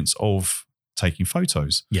experience of taking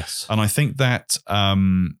photos. Yes. And I think that,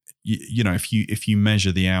 if you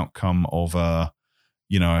measure the outcome of a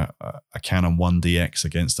Canon 1DX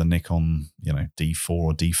against a Nikon, D4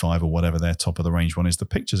 or D5 or whatever their top of the range one is, the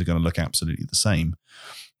pictures are going to look absolutely the same.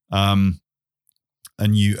 And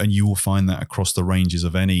you will find that across the ranges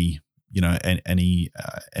of any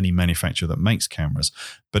manufacturer that makes cameras.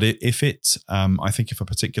 But I think if a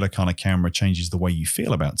particular kind of camera changes the way you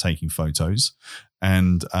feel about taking photos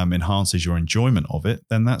and enhances your enjoyment of it,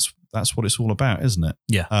 then that's what it's all about, isn't it?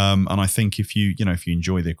 Yeah. And I think if you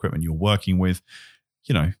enjoy the equipment you're working with,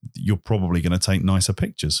 you're probably going to take nicer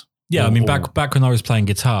pictures. Yeah, back when I was playing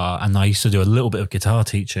guitar, and I used to do a little bit of guitar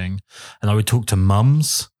teaching, and I would talk to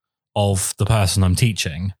mums of the person I'm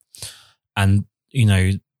teaching, and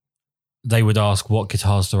they would ask what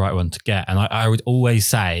guitar's the right one to get, and I would always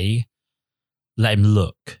say, let them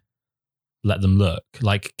look,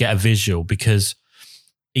 like get a visual, because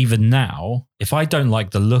even now, if I don't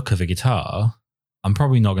like the look of a guitar, I'm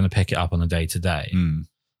probably not going to pick it up on a day-to-day.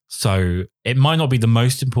 So it might not be the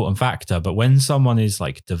most important factor, but when someone is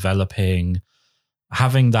like developing,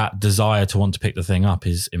 having that desire to want to pick the thing up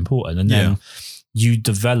is important. And then you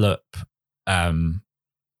develop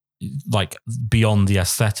like beyond the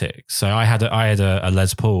aesthetics. So I had a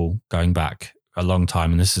Les Paul going back a long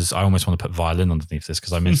time, and I almost want to put violin underneath this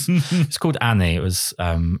because I miss. It's called Annie. It was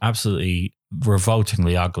absolutely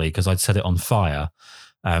revoltingly ugly because I'd set it on fire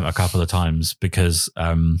a couple of times because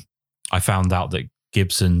I found out that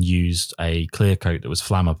Gibson used a clear coat that was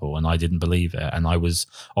flammable, and I didn't believe it. And I was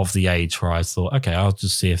of the age where I thought, okay, I'll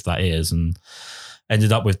just see if that is, and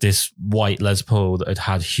ended up with this white Les Paul that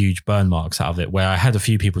had huge burn marks out of it, where I had a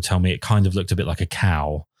few people tell me it kind of looked a bit like a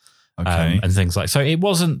cow. Okay. And things like, so it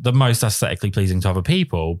wasn't the most aesthetically pleasing to other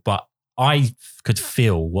people, but I could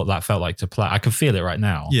feel what that felt like to play. I could feel it right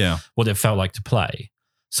now. Yeah. What it felt like to play.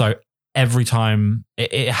 So every time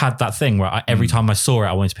it had that thing where every time I saw it,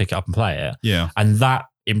 I wanted to pick it up and play it. Yeah. And that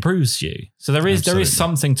improves you. So there is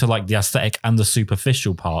something to like the aesthetic and the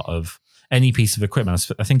superficial part of any piece of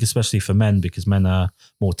equipment. I think especially for men, because men are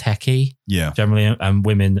more techie. Yeah. Generally, and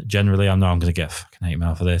women generally, I know I'm going to get fucking hate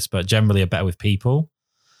mail for this, but generally are better with people.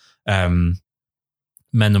 Men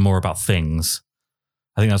are more about things.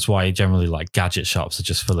 I think that's why generally like gadget shops are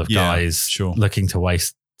just full of guys looking to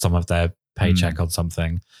waste some of their paycheck on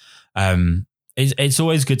something. It's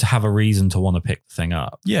always good to have a reason to want to pick the thing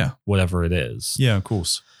up. Yeah. Whatever it is. Yeah, of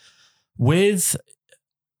course. With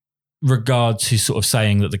regard to sort of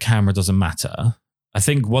saying that the camera doesn't matter, I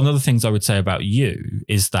think one of the things I would say about you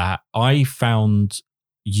is that I found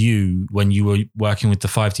you when you were working with the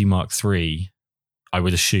 5D Mark III, I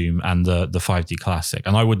would assume, and the 5D Classic.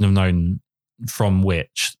 And I wouldn't have known from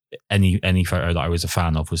which any photo that I was a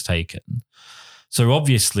fan of was taken. So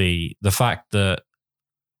obviously the fact that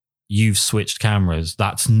you've switched cameras,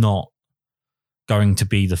 that's not going to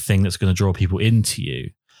be the thing that's going to draw people into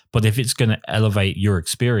you. But if it's going to elevate your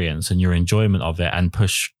experience and your enjoyment of it and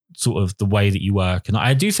push sort of the way that you work, and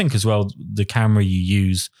I do think as well, the camera you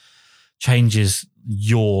use changes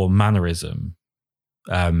your mannerism.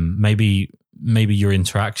 Maybe your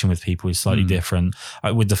interaction with people is slightly different.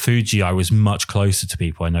 With the Fuji, I was much closer to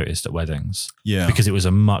people, I noticed, at weddings. Yeah. Because it was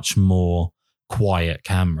a much more quiet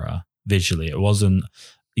camera visually. It wasn't,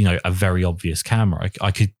 a very obvious camera. I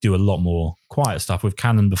could do a lot more quiet stuff. With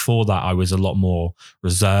Canon before that, I was a lot more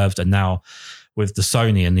reserved. And now with the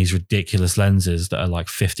Sony and these ridiculous lenses that are like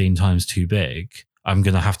 15 times too big, I'm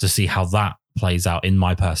going to have to see how that plays out in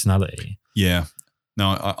my personality. Yeah.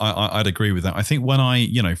 No, I'd agree with that. I think when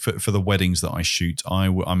I, for the weddings that I shoot, I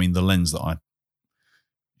mean, the lens that I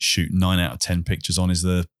shoot 9 out of 10 pictures on is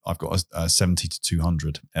I've got a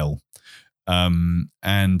 70-200 L.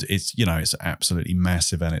 And it's, it's absolutely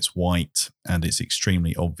massive, and it's white, and it's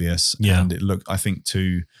extremely obvious. Yeah. And I think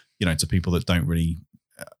to people that don't really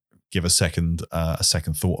give a second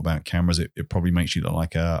thought about cameras, it probably makes you look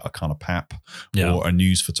like a kind of pap or a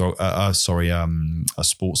news a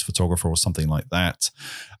sports photographer or something like that.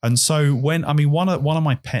 And so one of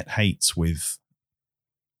my pet hates with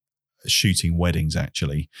shooting weddings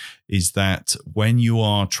actually is that when you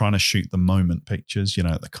are trying to shoot the moment pictures,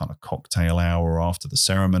 the kind of cocktail hour after the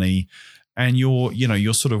ceremony, and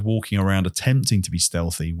you're sort of walking around attempting to be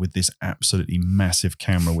stealthy with this absolutely massive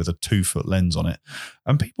camera with a 2-foot lens on it,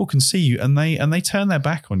 and people can see you and they turn their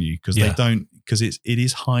back on you because it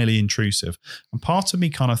is highly intrusive. And part of me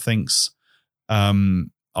kind of thinks,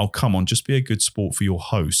 oh, come on, just be a good sport for your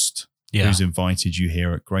host who's invited you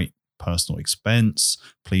here at great personal expense.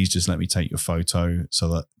 Please just let me take your photo so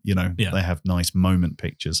that, they have nice moment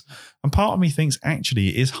pictures. And part of me thinks actually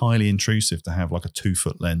it is highly intrusive to have like a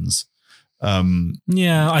 2-foot lens. But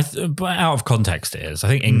out of context it is. I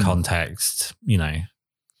think in context,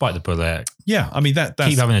 bite the bullet. Yeah, I mean that's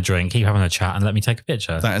keep having a drink, keep having a chat, and let me take a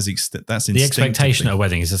picture. That's the expectation at a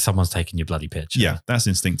wedding is that someone's taking your bloody picture. Yeah, that's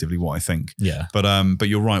instinctively what I think. Yeah, but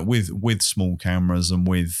you're right with small cameras and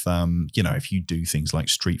with if you do things like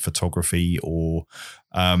street photography or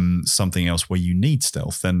something else where you need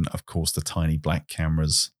stealth, then of course the tiny black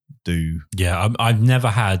cameras do. Yeah, I've never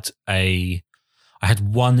had I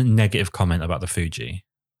had one negative comment about the Fuji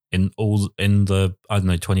in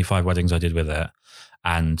the 25 weddings I did with it.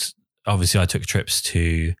 And obviously I took trips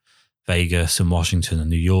to Vegas and Washington and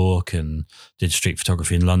New York and did street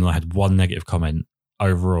photography in London. I had one negative comment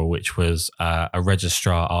overall, which was a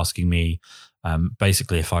registrar asking me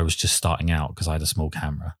basically if I was just starting out because I had a small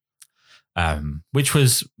camera, which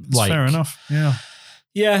was fair enough. Yeah.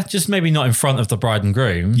 Yeah, just maybe not in front of the bride and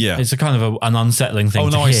groom. Yeah. It's a kind of an unsettling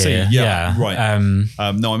thing to hear. I see. Yeah. Right.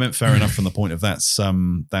 No, I meant fair enough from the point of that's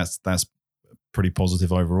pretty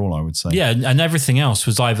positive overall, I would say. Yeah, and everything else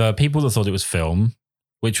was either people that thought it was film,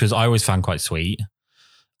 which was I always found quite sweet,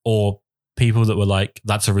 or people that were like,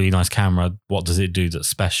 "That's a really nice camera. What does it do that's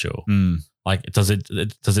special? Like, does it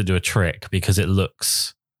do a trick because it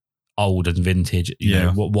looks old and vintage? You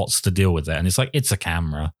know, what's the deal with it?" And it's like, it's a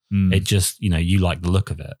camera. It just, you like the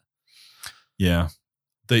look of it. Yeah.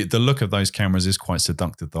 The look of those cameras is quite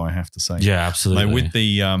seductive, though, I have to say. Yeah, absolutely. Now,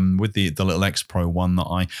 with the little X Pro one that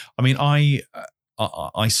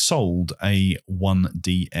I sold a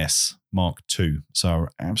 1DS Mark II, so an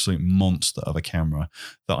absolute monster of a camera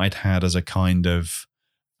that I'd had as a kind of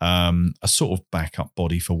a sort of backup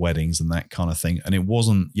body for weddings and that kind of thing. And it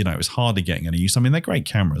wasn't, it was hardly getting any use. I mean, they're great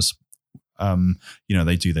cameras.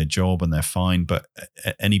 They do their job and they're fine. But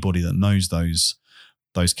anybody that knows those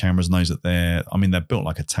cameras knows that they're built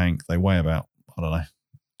like a tank. They weigh about,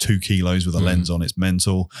 2 kilos with a lens on. It's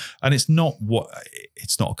mental. And it's not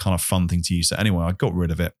a kind of fun thing to use. So anyway, I got rid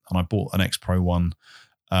of it and I bought an X Pro one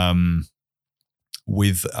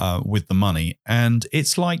with the money. And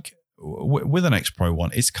it's like with an X Pro one,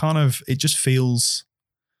 it's kind of, it just feels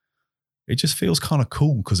kind of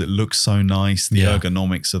cool because it looks so nice. The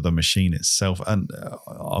ergonomics of the machine itself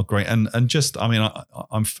are great. And just,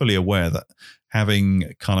 I'm fully aware that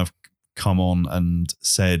having kind of come on and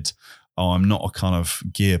said, "Oh, I'm not a kind of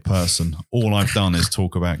gear person. All I've done is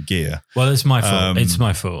talk about gear." Well, it's my fault. It's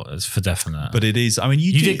my fault. It's for definite. But it is. I mean,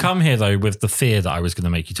 you did come here though with the fear that I was going to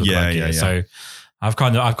make you talk about gear. Yeah. So I've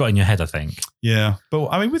got in your head, I think. Yeah.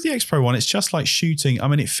 But with the X Pro one, it's just like shooting.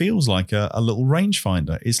 It feels like a little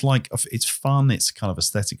rangefinder. It's like, it's fun. It's kind of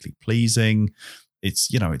aesthetically pleasing. It's,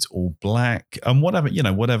 it's all black and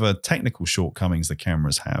whatever technical shortcomings the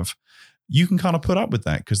cameras have, you can kind of put up with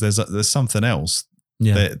that because there's something else.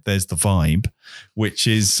 Yeah. There's the vibe, which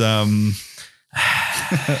is, eye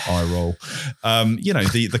roll.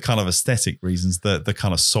 The kind of aesthetic reasons, the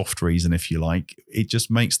kind of soft reason, if you like, it just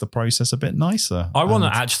makes the process a bit nicer. I want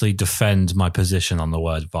to actually defend my position on the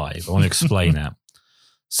word vibe. I want to explain it.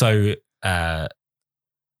 So, it's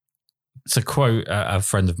a quote a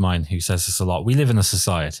friend of mine who says this a lot. We live in a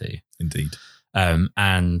society. Indeed.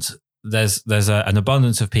 And there's an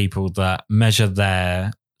abundance of people that measure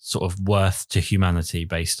their sort of worth to humanity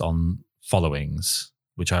based on followings,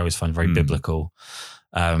 which I always find very biblical.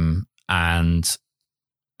 And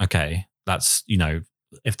okay, that's,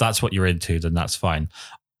 if that's what you're into, then that's fine.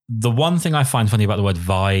 The one thing I find funny about the word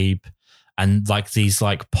vibe and like these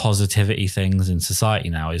like positivity things in society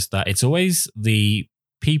now is that it's always the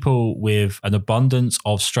people with an abundance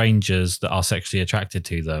of strangers that are sexually attracted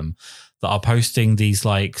to them that are posting these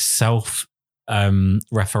like self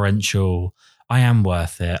referential, I am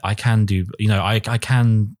worth it. I can do,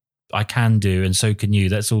 I can do, and so can you.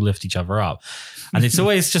 Let's all lift each other up. And it's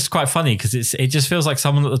always just quite funny because it just feels like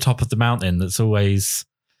someone at the top of the mountain that's always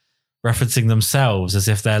referencing themselves as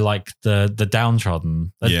if they're like the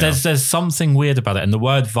downtrodden. Yeah. There's something weird about it. And the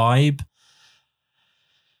word vibe,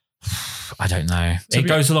 I don't know. It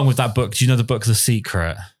goes along with that book. Do you know the book The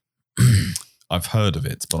Secret? I've heard of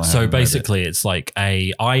it, but I haven't So basically it's like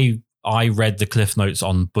I read the Cliff Notes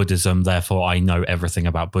on Buddhism, therefore I know everything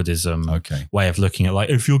about Buddhism. Okay. Way of looking at like,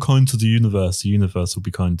 if you're kind to the universe will be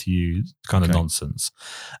kind to you, kind of nonsense.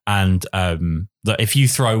 And that if you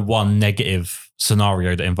throw one negative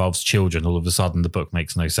scenario that involves children, all of a sudden the book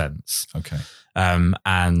makes no sense. Okay.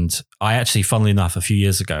 And I actually, funnily enough, a few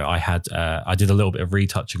years ago, I did a little bit of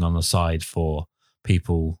retouching on the side for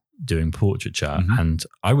people doing portraiture, and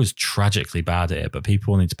I was tragically bad at it, but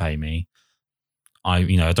people wanted to pay me. I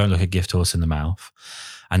don't look a gift horse in the mouth.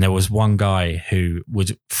 And there was one guy who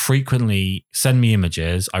would frequently send me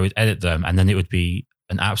images. I would edit them, and then it would be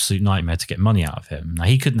an absolute nightmare to get money out of him. Now,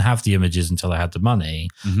 he couldn't have the images until I had the money,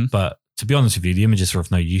 but to be honest with you, the images were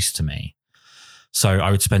of no use to me. So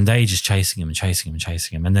I would spend ages chasing him and chasing him and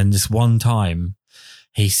chasing him. And then this one time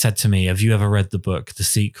he said to me, have you ever read the book, The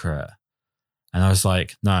Secret? And I was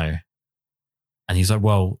like, no. And he's like,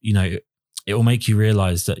 well, it will make you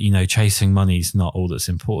realize that, chasing money is not all that's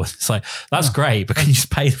important. It's like, that's great, but can you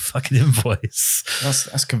just pay the fucking invoice?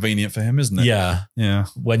 That's convenient for him, isn't it? Yeah. Yeah.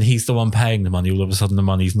 When he's the one paying the money, all of a sudden the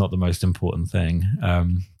money's not the most important thing.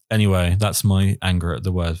 Anyway, that's my anger at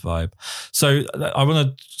the word vibe. So I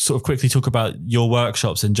want to sort of quickly talk about your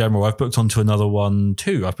workshops in general. I've booked onto another one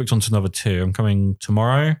too. I've booked onto another 2. I'm coming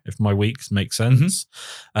tomorrow, if my weeks make sense.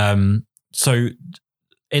 So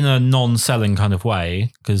in a non-selling kind of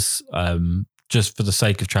way, because just for the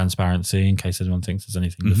sake of transparency, in case anyone thinks there's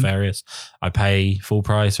anything nefarious, I pay full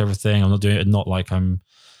price for everything. I'm not doing it, not like I'm,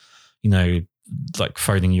 like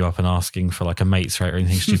phoning you up and asking for like a mate's rate or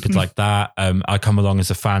anything stupid like that. I come along as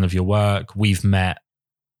a fan of your work. We've met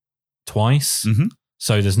twice.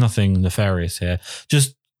 So there's nothing nefarious here.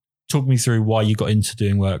 Just talk me through why you got into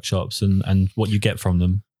doing workshops and what you get from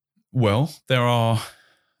them. Well, there are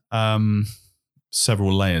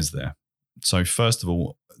several layers there. So first of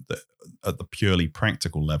all, at the purely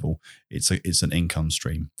practical level, it's an income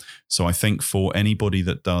stream. So I think for anybody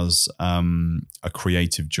that does a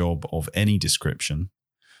creative job of any description,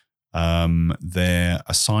 there,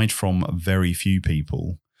 aside from very few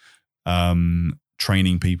people,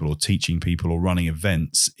 training people or teaching people or running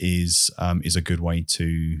events is a good way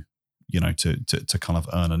to kind of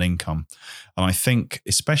earn an income. And I think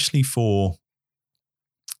especially for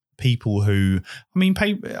people who,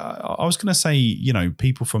 I was going to say,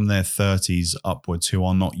 people from their 30s upwards who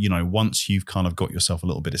are not, once you've kind of got yourself a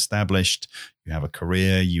little bit established, you have a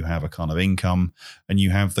career, you have a kind of income, and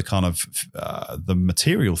you have the kind of the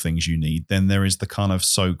material things you need, then there is the kind of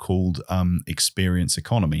so-called experience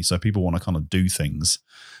economy. So people want to kind of do things,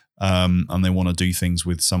 and they want to do things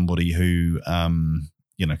with somebody who, can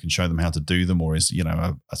show them how to do them, or is,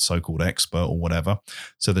 a so-called expert or whatever.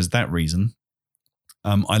 So there's that reason.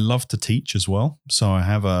 I love to teach as well. So I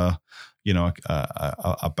have a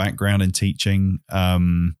background in teaching.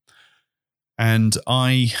 And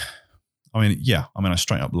I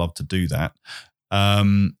straight up love to do that.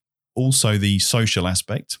 Also the social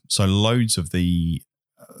aspect. So loads of the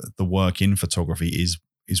work in photography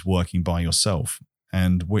is working by yourself.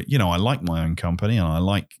 And I like my own company, and I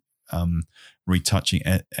like retouching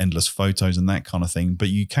endless photos and that kind of thing, but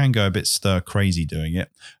you can go a bit stir crazy doing it.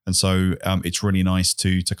 And so it's really nice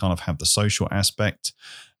to kind of have the social aspect.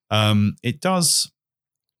 It does,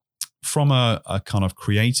 from a kind of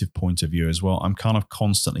creative point of view as well, I'm kind of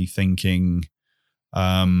constantly thinking,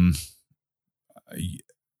 I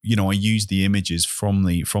use the images from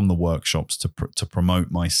the workshops to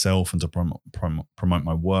promote myself and to promote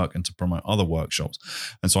my work and to promote other workshops.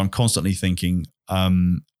 And so I'm constantly thinking, are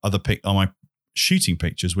my shooting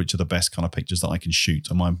pictures, which are the best kind of pictures that I can shoot?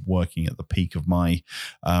 Am I working at the peak of my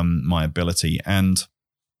my ability? And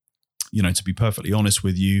to be perfectly honest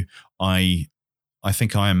with you, I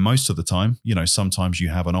think I am most of the time. Sometimes you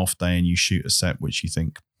have an off day and you shoot a set which you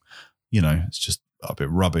think, it's just a bit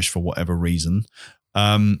rubbish for whatever reason.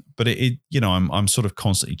 But I'm sort of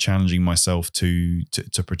constantly challenging myself to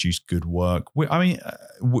produce good work.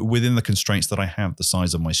 Within the constraints that I have, the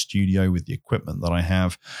size of my studio, with the equipment that I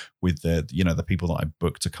have, with the people that I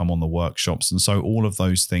book to come on the workshops, and so all of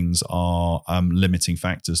those things are limiting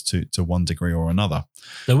factors to one degree or another.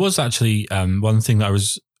 There was actually one thing that I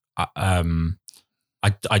was, I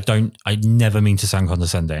never mean to sound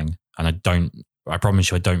condescending, and I promise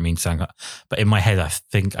you I don't mean to sound, but in my head I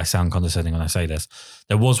think I sound condescending when I say this.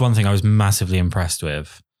 There was one thing I was massively impressed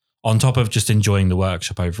with, on top of just enjoying the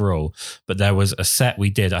workshop overall, but there was a set we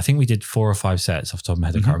did. I think we did 4 or 5 sets off the top of my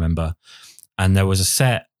head, I can't remember. And there was a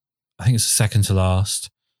set, I think it's the second to last,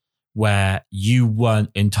 where you weren't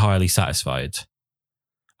entirely satisfied.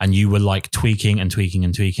 And you were like tweaking and tweaking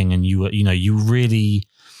and tweaking. And you were, you really,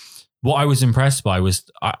 what I was impressed by was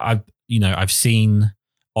I've seen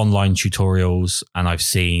online tutorials, and I've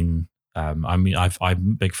seen, I'm a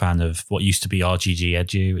big fan of what used to be RGG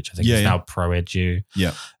Edu, which I think is now Pro Edu.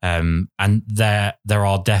 Yeah. And there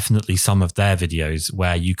are definitely some of their videos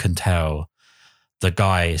where you can tell the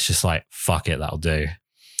guy is just like, fuck it, that'll do.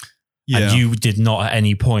 Yeah. And you did not at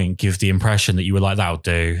any point give the impression that you were like, that'll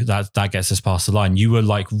do. That gets us past the line. You were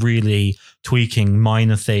like really tweaking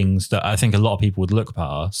minor things that I think a lot of people would look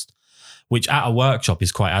past, which at a workshop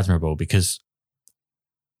is quite admirable, because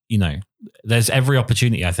there's every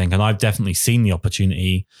opportunity, I think, and I've definitely seen the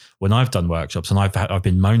opportunity when I've done workshops, and I've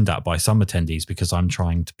been moaned at by some attendees because I'm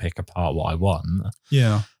trying to pick apart what I want.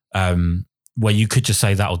 Yeah. Where you could just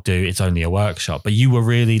say that'll do, it's only a workshop, but you were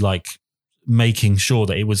really like making sure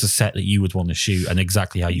that it was a set that you would want to shoot and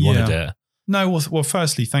exactly how you wanted it. No, well,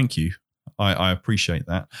 firstly, thank you. I appreciate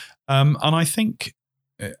that. And I think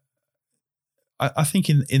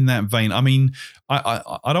in that vein, I mean,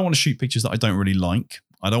 I don't want to shoot pictures that I don't really like.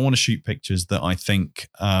 I don't want to shoot pictures that I think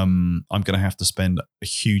I'm going to have to spend a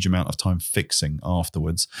huge amount of time fixing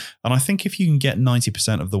afterwards. And I think if you can get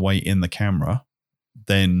 90% of the way in the camera,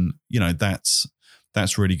 then that's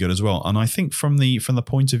really good as well. And I think from the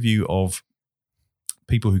point of view of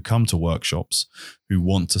people who come to workshops who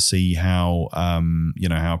want to see how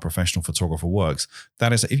how a professional photographer works,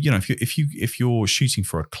 that is, if you're shooting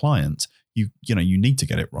for a client, you need to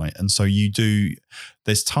get it right. And so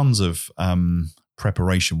there's tons of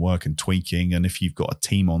preparation work and tweaking. And if you've got a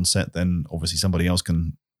team on set, then obviously somebody else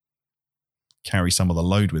can carry some of the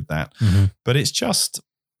load with that. Mm-hmm. But it's just,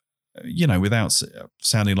 without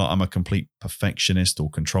sounding like I'm a complete perfectionist or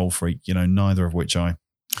control freak, neither of which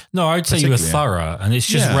No, I'd say you were thorough, and it's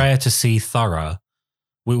just rare to see thorough.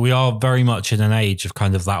 We are very much in an age of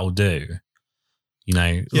kind of that'll do.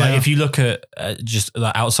 Like if you look at just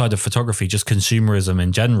outside of photography, just consumerism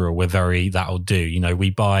in general, we're very that'll do. We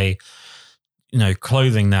buy,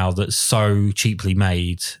 clothing now that's so cheaply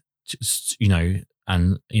made,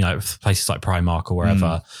 and places like Primark or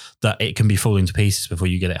wherever, that it can be falling to pieces before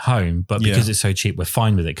you get it home. But because it's so cheap, we're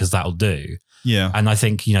fine with it because that'll do. Yeah. And I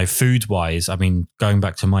think, food wise, I mean, going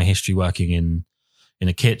back to my history working in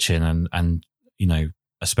a kitchen and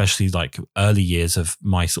especially like early years of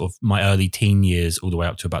my early teen years all the way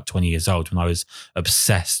up to about 20 years old, when I was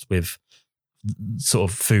obsessed with sort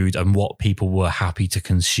of food and what people were happy to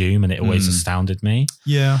consume, and it always astounded me.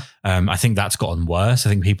 Yeah. I think that's gotten worse. I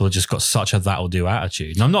think people have just got such a that'll do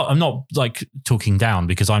attitude. And I'm not like talking down,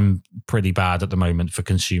 because I'm pretty bad at the moment for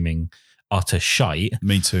consuming utter shite.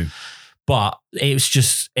 Me too. But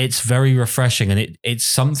it's very refreshing, and it's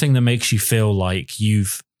something that makes you feel like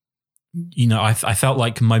I felt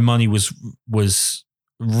like my money was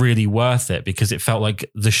really worth it, because it felt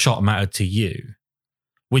like the shot mattered to you.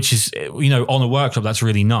 Which is, on a workshop, that's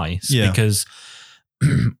really nice, because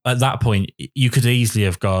at that point you could easily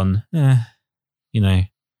have gone,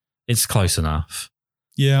 it's close enough.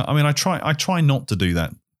 Yeah. I mean, I try not to do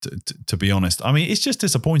that, to be honest. I mean, it's just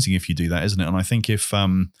disappointing if you do that, isn't it? And I think if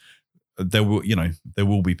there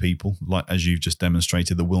will be people, like as you've just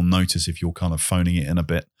demonstrated, that will notice if you're kind of phoning it in a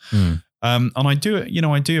bit. And I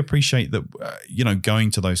do appreciate that,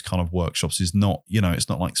 going to those kind of workshops is not, it's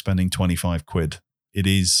not like spending 25 quid. It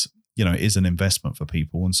is, it is an investment for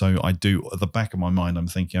people. And so I do, at the back of my mind, I'm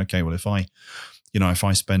thinking, okay, well, if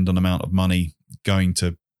I spend an amount of money going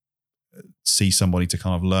to see somebody to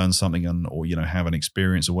kind of learn something or have an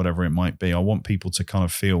experience or whatever it might be, I want people to kind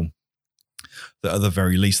of feel that at the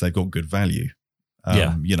very least they've got good value.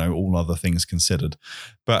 All other things considered.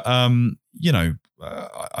 But,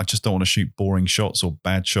 I just don't want to shoot boring shots or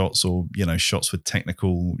bad shots or, shots with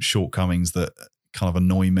technical shortcomings that kind of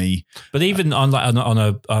annoy me. But even on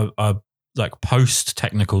a like post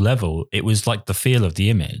technical level, it was like the feel of the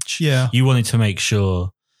image. Yeah. You wanted to make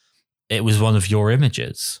sure it was one of your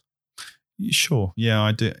images. Sure. Yeah,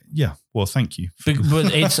 I do. Yeah. Well, thank you.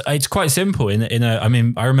 But it's quite simple.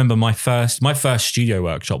 I remember my first studio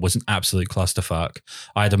workshop was an absolute clusterfuck.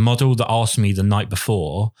 I had a model that asked me the night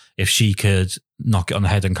before if she could knock it on the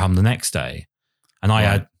head and come the next day. And I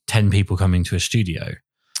had 10 people coming to a studio.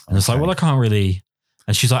 And it's like, well, I can't really.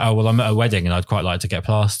 And she's like, oh, well, I'm at a wedding and I'd quite like to get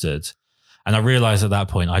plastered. And I realized at that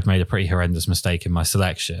point I'd made a pretty horrendous mistake in my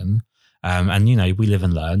selection. And, we live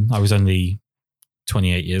and learn. I was only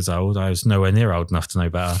 28 years old. I was nowhere near old enough to know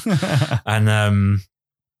better. And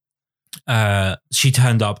she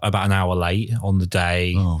turned up about an hour late on the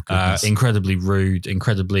day. Oh, incredibly rude,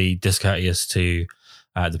 incredibly discourteous to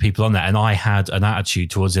the people on there. And I had an attitude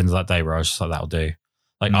towards the end of that day where I was just like, that'll do.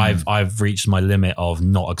 Like I've reached my limit of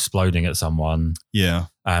not exploding at someone. Yeah.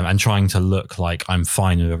 And trying to look like I'm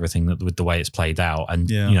fine with everything with the way it's played out and,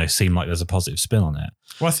 seem like there's a positive spin on it.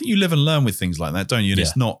 Well, I think you live and learn with things like that, don't you? And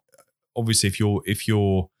it's not, obviously if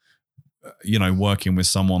you're working with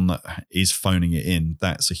someone that is phoning it in,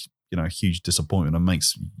 that's a huge disappointment and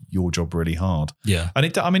makes your job really hard. Yeah. And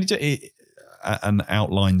it and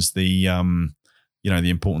outlines the, the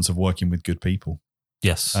importance of working with good people.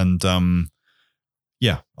 Yes. And,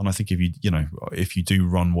 and I think if you do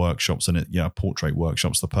run workshops and portrait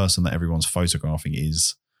workshops, the person that everyone's photographing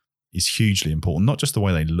is hugely important. Not just the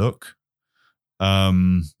way they look,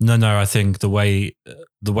 No, I think the way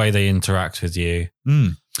they interact with you,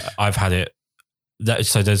 I've had it.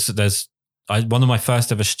 So there's one of my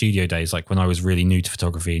first ever studio days, like when I was really new to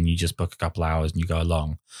photography, and you just book a couple hours and you go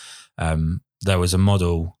along. There was a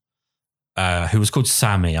model who was called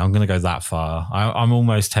Sammy. I'm going to go that far. I'm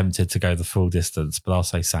almost tempted to go the full distance, but I'll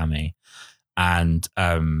say Sammy. And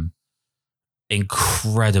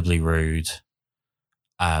incredibly rude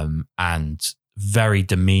and very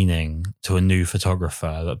demeaning to a new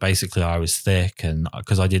photographer. That basically I was thick, and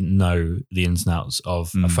because I didn't know the ins and outs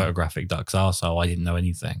of a photographic duck's arsehole, I didn't know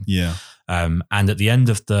anything. Yeah. And at the end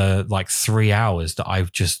of the 3 hours that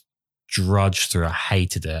I've just drudged through, I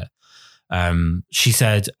hated it. She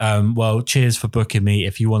said, well, cheers for booking me.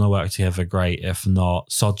 If you want to work together, great. If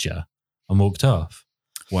not, sod ya, and walked off.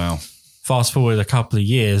 Wow. Fast forward a couple of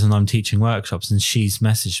years and I'm teaching workshops, and she's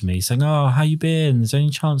messaged me saying, oh, how you been? Is there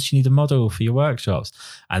any chance you need a model for your workshops?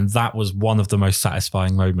 And that was one of the most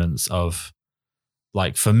satisfying moments of,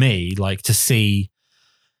 for me, to see.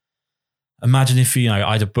 Imagine if,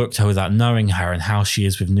 I'd have booked her without knowing her and how she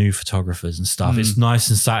is with new photographers and stuff. It's nice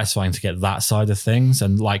and satisfying to get that side of things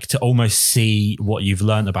and to almost see what you've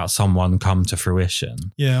learned about someone come to fruition.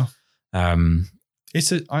 Yeah.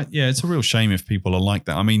 It's a real shame if people are like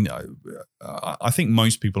that. I mean, I think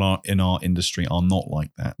most people in our industry are not like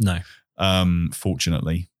that. No.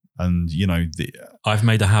 Fortunately. And, I've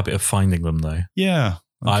made a habit of finding them though. Yeah.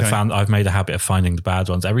 Okay. I've made a habit of finding the bad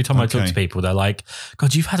ones. Every time I talk to people, they're like,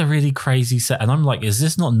 God, you've had a really crazy set. And I'm like, is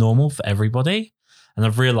this not normal for everybody? And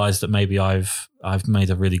I've realized that maybe I've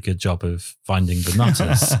made a really good job of finding the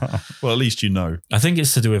nutters. Well, at least you know. I think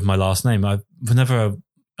it's to do with my last name. Whenever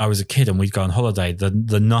I was a kid and we'd go on holiday,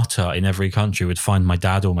 the nutter in every country would find my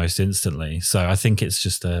dad almost instantly. So I think it's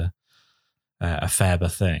just a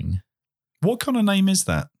Färber thing. What kind of name is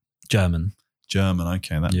that? German.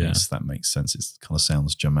 Okay, that makes sense. It kind of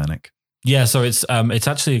sounds Germanic. Yeah, so it's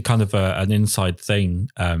actually kind of an inside thing.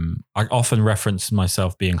 I often reference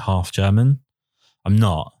myself being half German. I'm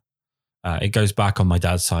not. It goes back on my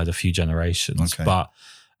dad's side a few generations, but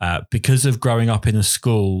because of growing up in a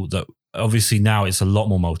school that obviously now it's a lot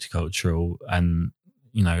more multicultural, and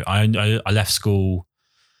I left school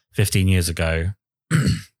 15 years ago,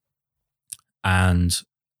 and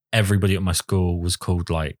everybody at my school was called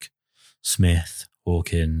Smith,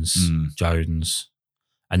 Hawkins, Jones,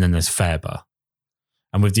 and then there's Färber.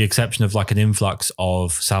 And with the exception of an influx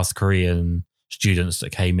of South Korean students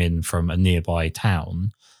that came in from a nearby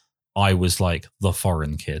town, I was the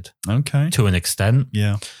foreign kid. Okay. To an extent.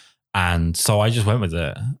 Yeah. And so I just went with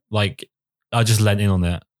it. I just lent in on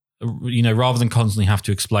it. Rather than constantly have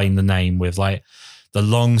to explain the name with the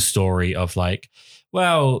long story of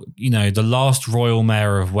well, the last royal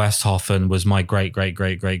mayor of Westhoffen was my great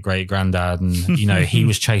granddad. And, he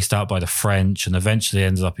was chased out by the French and eventually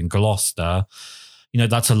ended up in Gloucester.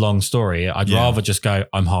 That's a long story. I'd rather just go,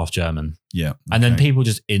 I'm half German. Yeah. Okay. And then people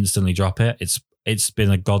just instantly drop it. It's been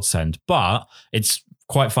a godsend. But it's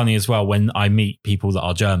quite funny as well when I meet people that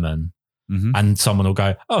are German and someone will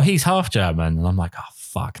go, oh, he's half German. And I'm like, oh,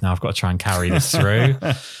 fuck, now I've got to try and carry this through.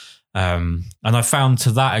 And I found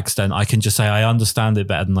to that extent, I can just say I understand it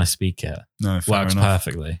better than I speak it. No, fair works enough.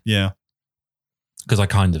 perfectly. Yeah. Because I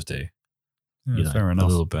kind of do. Yeah, fair enough. A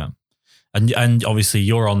little bit. And obviously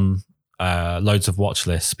you're on loads of watch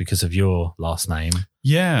lists because of your last name.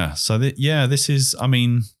 Yeah. So this is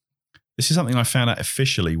something I found out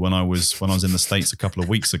officially when I was in the States a couple of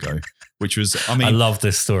weeks ago, which was, I love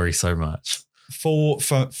this story so much. For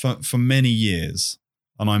many years.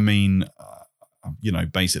 And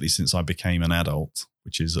basically since I became an adult,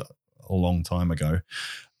 which is a long time ago,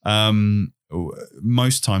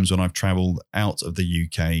 most times when I've traveled out of the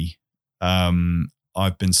UK,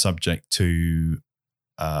 I've been subject to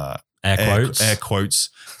air quotes,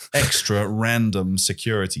 extra random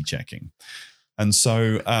security checking. And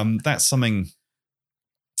so that's something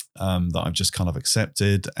that I've just kind of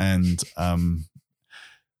accepted. And,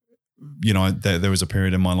 there was a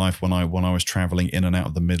period in my life when I was traveling in and out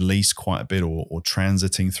of the Middle East quite a bit, or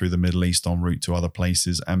transiting through the Middle East en route to other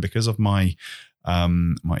places. And because of my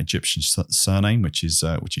Egyptian surname, which is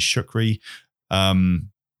Shoukry,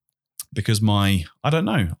 because I don't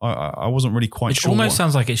know, I wasn't really quite sure. It almost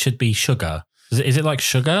sounds like it should be sugar. Is it like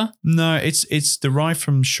sugar? No, it's derived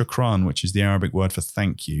from shukran, which is the Arabic word for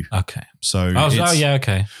thank you. Okay. So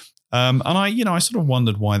okay. And I sort of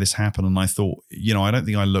wondered why this happened, and I thought, I don't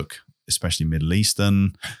think I look especially Middle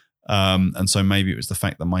Eastern, and so maybe it was the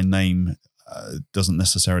fact that my name doesn't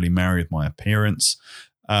necessarily marry with my appearance.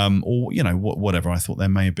 or whatever. I thought there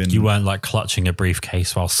may have been. You weren't like clutching a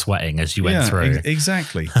briefcase while sweating as you went through.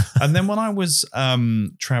 Exactly. And then when I was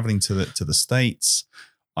traveling to the States,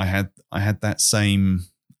 I had that same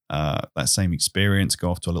experience.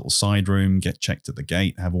 Go off to a little side room, get checked at the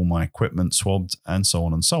gate, have all my equipment swabbed, and so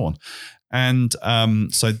on and so on. And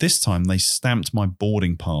so this time they stamped my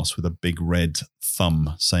boarding pass with a big red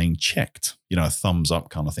thumb saying checked, a thumbs up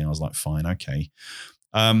kind of thing. I was like, fine, okay.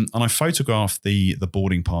 And I photographed the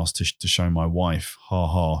boarding pass to show my wife. Ha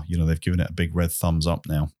ha, they've given it a big red thumbs up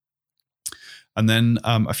now. And then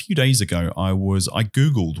a few days ago, I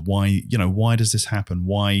Googled why does this happen?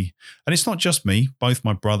 Why? And it's not just me. Both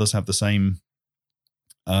my brothers have the same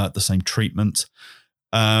treatment.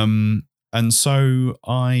 And so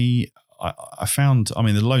I found, there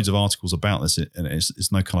are loads of articles about this, and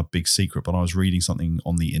it's no kind of big secret, but I was reading something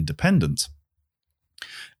on The Independent.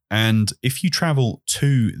 And if you travel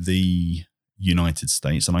to the United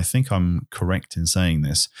States, and I think I'm correct in saying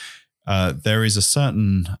this, there is a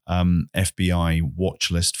certain FBI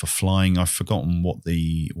watch list for flying. I've forgotten what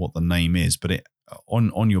the name is, but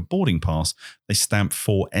on your boarding pass, they stamp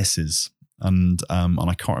 4 S's. And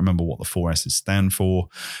I can't remember what the 4 S's stand for,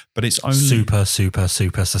 but it's only super, super,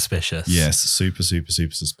 super suspicious. Yes, super, super,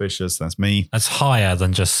 super suspicious. That's me. That's higher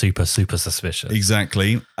than just super, super suspicious.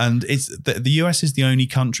 Exactly. And it's the US is the only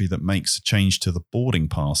country that makes a change to the boarding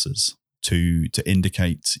passes to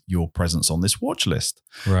indicate your presence on this watch list.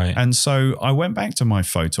 Right. And so I went back to my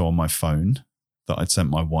photo on my phone that I'd sent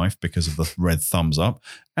my wife because of the red thumbs up,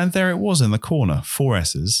 and there it was in the corner, 4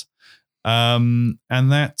 S's. And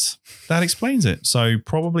that explains it. So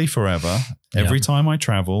probably forever, every time I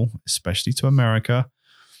travel, especially to America,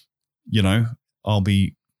 I'll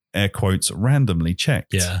be air quotes randomly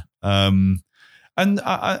checked. Yeah. And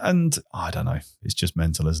I don't know. It's just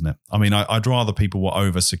mental, isn't it? I'd rather people were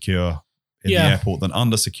over secure in the airport than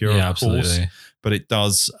under secure, of course. Absolutely. But it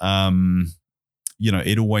does,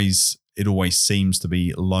 it always seems to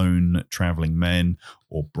be lone traveling men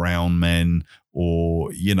or brown men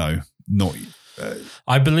or, not.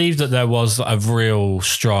 I believe that there was a real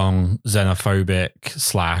strong xenophobic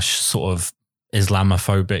 / sort of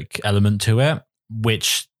Islamophobic element to it,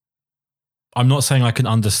 which I'm not saying I can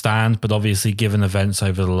understand, but obviously given events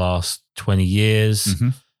over the last 20 years,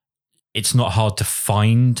 it's not hard to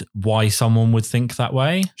find why someone would think that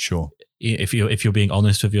way. Sure. If you're being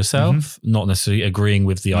honest with yourself, not necessarily agreeing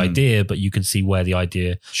with the idea, but you can see where the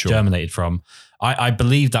idea germinated from. I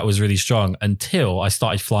believe that was really strong until I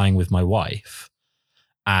started flying with my wife,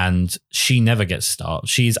 and she never gets stopped.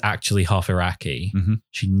 She's actually half Iraqi.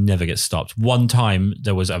 She never gets stopped. One time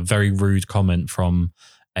there was a very rude comment from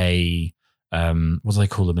a what do they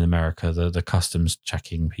call them in America? The customs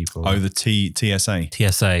checking people. Oh, the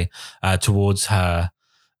TSA towards her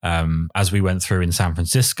as we went through in San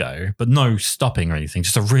Francisco, but no stopping or anything.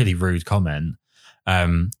 Just a really rude comment.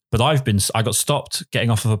 But I got stopped getting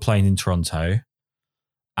off of a plane in Toronto,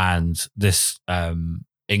 and this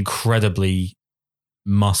incredibly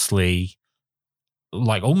muscly,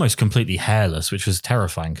 like almost completely hairless, which was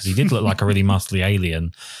terrifying because he did look like a really muscly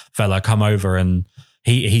alien fella come over, and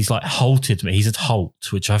he's like halted me. He said halt,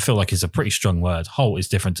 which I feel like is a pretty strong word. Halt is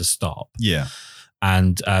different to stop. Yeah.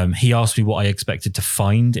 And he asked me what I expected to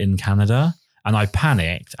find in Canada. And I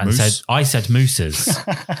panicked and said mooses.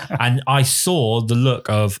 And I saw the look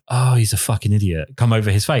of, oh, he's a fucking idiot, come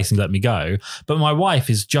over his face and let me go. But my wife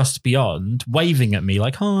is just beyond, waving at me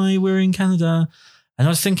like, hi, we're in Canada. And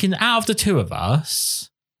I was thinking, out of the two of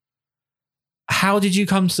us, how did you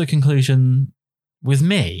come to the conclusion with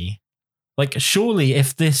me? Like, surely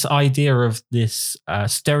if this idea of this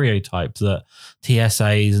stereotype that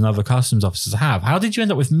TSAs and other customs officers have, how did you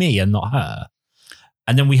end up with me and not her?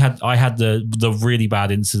 And then I had the really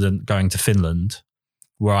bad incident going to Finland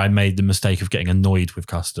where I made the mistake of getting annoyed with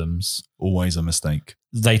customs. Always a mistake.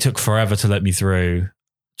 They took forever to let me through,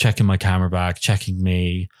 checking my camera bag, checking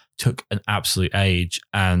me, took an absolute age.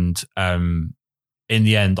 And in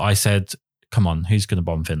the end, I said, come on, who's going to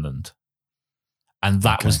bomb Finland? And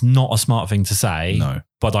that was not a smart thing to say. No.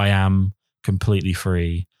 But I am completely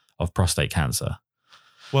free of prostate cancer.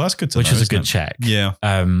 Well, that's good to know. Which is a good check. Yeah.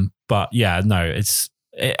 But yeah, no,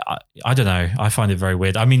 I don't know. I find it very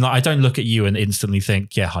weird. I mean, like, I don't look at you and instantly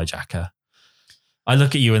think, yeah, hijacker. I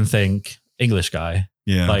look at you and think, English guy.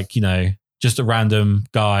 Yeah. Like, just a random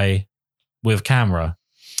guy with camera.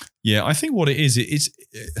 Yeah, I think what it is,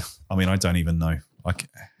 I mean, I don't even know. Like,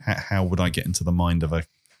 how would I get into the mind of a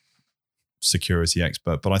security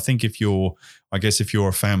expert. But I think if you're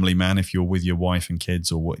a family man, if you're with your wife and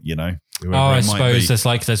kids, or what, I suppose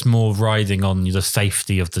there's more riding on the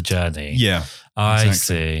safety of the journey. Yeah, I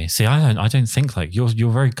exactly. see. I don't think like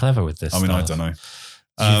you're very clever with this. I mean, stuff. I don't know.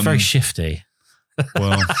 You're very shifty.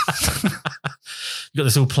 Well, you got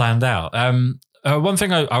this all planned out. One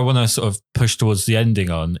thing I want to sort of push towards the ending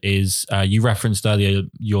on is you referenced earlier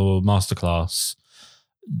your masterclass.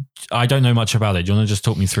 I don't know much about it. Do you want to just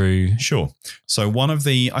talk me through? Sure. So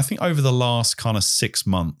I think over the last kind of 6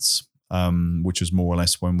 months, which was more or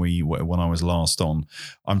less when I was last on,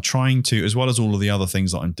 I'm trying to, as well as all of the other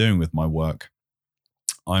things that I'm doing with my work,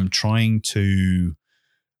 I'm trying to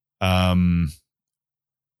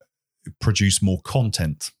produce more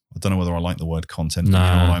content. I don't know whether I like the word content, but you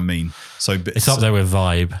know what I mean. So it's up there with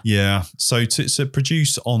vibe. Yeah. So to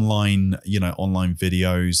produce online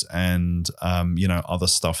videos and, other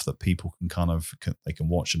stuff that people they can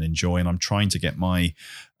watch and enjoy. And I'm trying to get my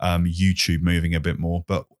YouTube moving a bit more.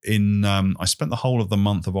 But I spent the whole of the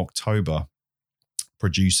month of October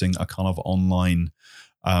producing a kind of online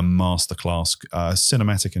masterclass,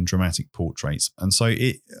 cinematic and dramatic portraits. And so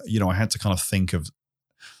I had to kind of think of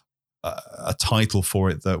a title for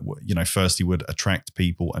it that, firstly would attract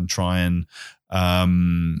people and try and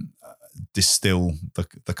distill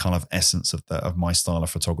the kind of essence of my style of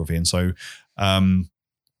photography. And so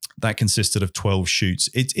that consisted of 12 shoots.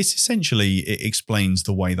 It explains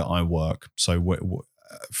the way that I work. So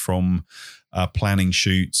from planning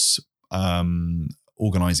shoots,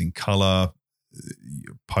 organizing color,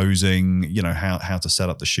 posing, how to set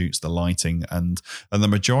up the shoots, the lighting, and the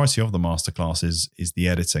majority of the masterclass is the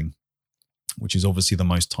editing, which is obviously the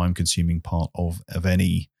most time-consuming part of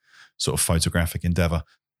any sort of photographic endeavor.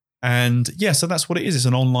 And yeah, so that's what it is. It's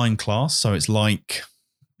an online class. So it's like,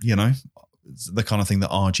 the kind of thing that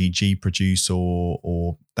RGG produce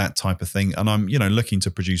or that type of thing. And I'm, looking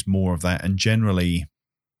to produce more of that. And generally,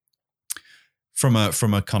 from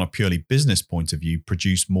a kind of purely business point of view,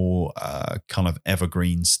 produce more kind of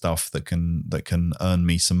evergreen stuff that can earn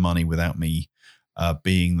me some money without me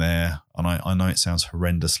being there. And I know it sounds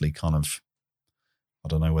horrendously kind of, I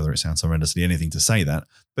don't know whether it sounds horrendously anything to say that,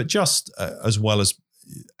 but just as well as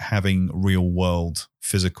having real world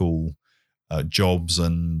physical jobs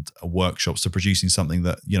and workshops, to producing something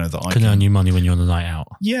that, that I can earn you money when you're on a night out.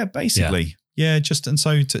 Yeah, basically. Yeah. And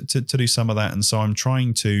so to do some of that. And so I'm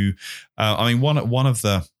trying to, one of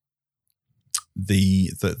the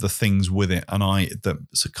things with it, and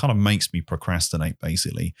that kind of makes me procrastinate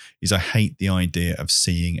basically, is I hate the idea of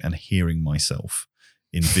seeing and hearing myself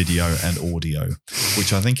in video and audio,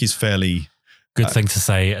 which I think is fairly good thing to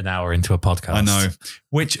say an hour into a podcast. I know,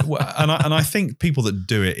 and I think people that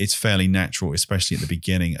do it, it's fairly natural, especially at the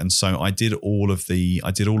beginning. And so I did all of the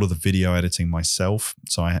video editing myself.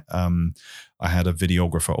 So I had a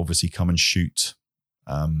videographer obviously come and shoot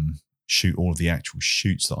all of the actual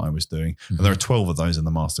shoots that I was doing. Mm-hmm. And there are 12 of those in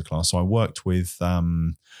the masterclass. So I worked with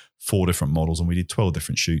 4 different models and we did 12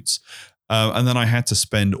 different shoots. And then I had to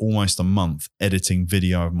spend almost a month editing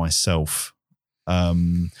video of myself.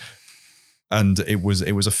 And it was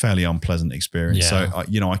a fairly unpleasant experience. Yeah. So,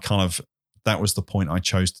 that was the point I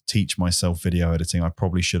chose to teach myself video editing. I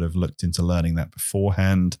probably should have looked into learning that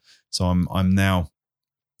beforehand. So I'm now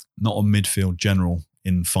not a midfield general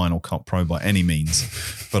in Final Cut Pro by any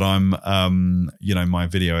means, but I'm, my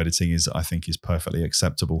video editing I think is perfectly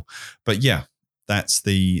acceptable. But yeah, that's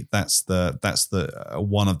the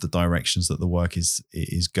one of the directions that the work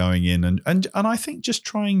is going in, and I think just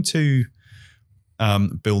trying to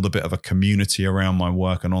build a bit of a community around my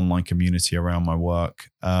work, an online community around my work,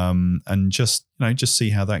 and just see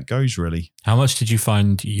how that goes. Really, how much did you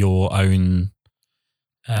find your own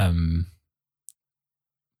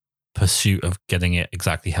pursuit of getting it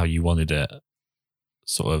exactly how you wanted it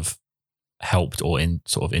sort of helped or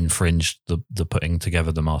infringed the putting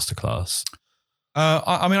together the masterclass?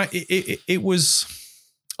 It was.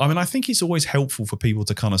 I think it's always helpful for people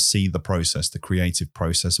to kind of see the process, the creative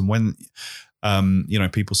process, and when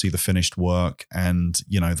people see the finished work, and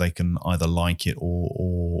they can either like it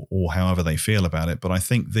or however they feel about it. But I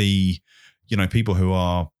think people who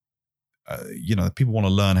are people want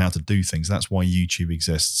to learn how to do things. That's why YouTube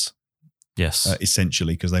exists. Yes,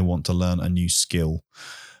 essentially because they want to learn a new skill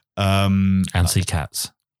and see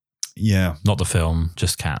cats. Yeah. Not the film,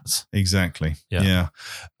 just cats. Exactly. Yeah.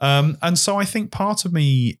 And so I think part of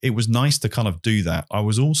me, it was nice to kind of do that. I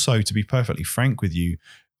was also, to be perfectly frank with you,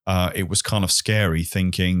 it was kind of scary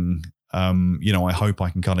thinking, I hope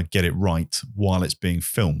I can kind of get it right while it's being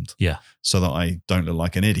filmed. Yeah. So that I don't look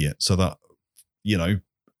like an idiot. So that,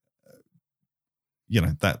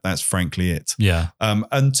 that's frankly it. Yeah.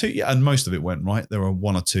 And most of it went right. There were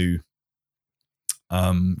one or two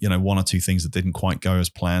things that didn't quite go as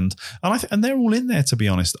planned, and they're all in there. To be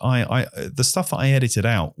honest, the stuff that I edited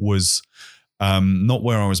out was not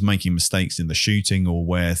where I was making mistakes in the shooting or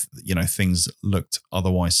where things looked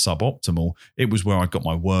otherwise suboptimal. It was where I got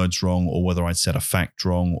my words wrong, or whether I'd said a fact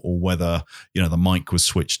wrong, or whether the mic was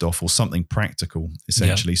switched off, or something practical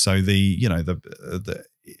essentially. Yeah. So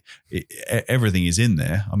everything is in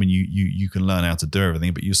there. I mean, you can learn how to do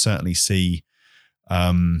everything, but you certainly see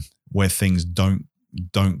where things don't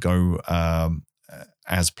go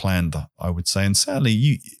as planned, I would say. And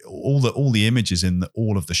certainly all the images in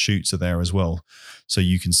all of the shoots are there as well. So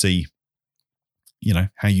you can see,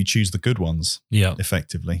 how you choose the good ones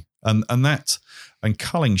effectively. And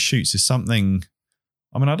culling shoots is something,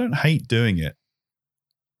 I mean, I don't hate doing it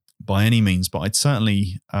by any means, but I'd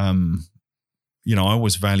certainly, I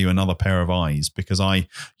always value another pair of eyes, because I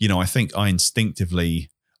think I instinctively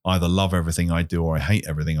either love everything I do or I hate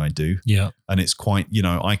everything I do. Yeah. And it's quite,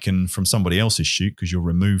 I can, from somebody else's shoot, because you're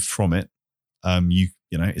removed from it,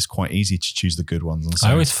 it's quite easy to choose the good ones. And so,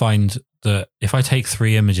 I always find that if I take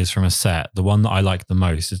 3 images from a set, the one that I like the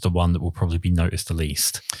most is the one that will probably be noticed the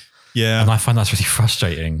least. Yeah. And I find that's really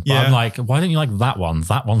frustrating. But I'm like, why don't you like that one?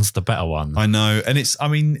 That one's the better one. I know. And it's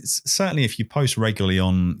certainly if you post regularly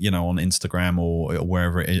on Instagram or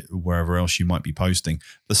wherever else you might be posting,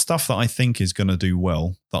 the stuff that I think is going to do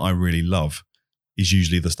well, that I really love, is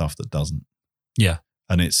usually the stuff that doesn't. Yeah.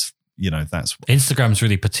 And it's, that's... Instagram's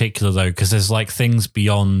really particular though, because there's like things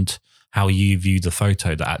beyond how you view the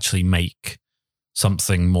photo that actually make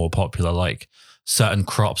something more popular. Like, certain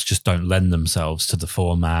crops just don't lend themselves to the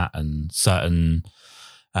format, and certain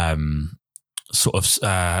sort of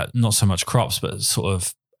not so much crops, but sort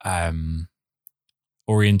of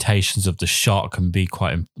orientations of the shot can be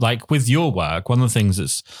quite, like with your work. One of the things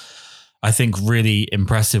that's, I think, really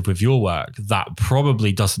impressive with your work that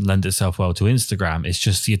probably doesn't lend itself well to Instagram is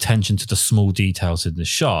just the attention to the small details in the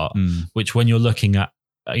shot, which when you're looking at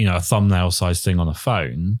a thumbnail size thing on a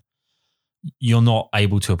phone, you're not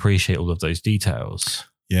able to appreciate all of those details.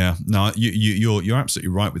 Yeah, no, you're absolutely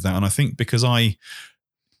right with that. And I think because I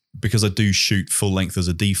do shoot full length as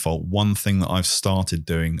a default, one thing that I've started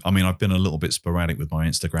doing, I mean, I've been a little bit sporadic with my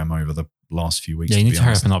Instagram over the last few weeks. Yeah, you need to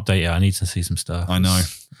hurry up and update it. I need to see some stuff. I know.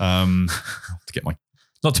 To get my...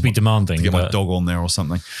 Not to be demanding. To get my dog on there or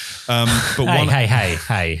something. But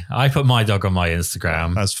hey. I put my dog on my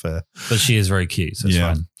Instagram. That's fair. But she is very cute, so it's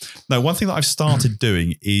fine. No, one thing that I've started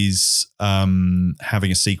doing is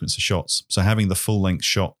having a sequence of shots. So having the full length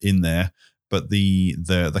shot in there, but the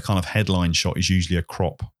kind of headline shot is usually a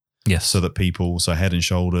crop. Yes. So that so head and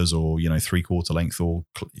shoulders, or 3/4 length, or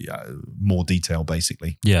more detail,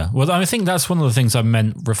 basically. Yeah. Well, I think that's one of the things I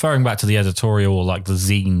meant, referring back to the editorial, or like the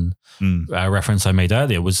zine reference I made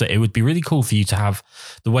earlier, was that it would be really cool for you to have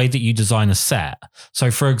the way that you design a set.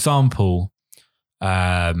 So, for example,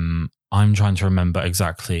 I'm trying to remember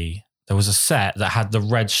exactly. There was a set that had the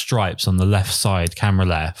red stripes on the left side, camera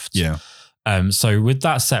left. Yeah. So with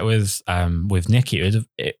that set with Nikki,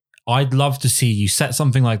 I'd love to see you set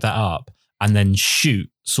something like that up and then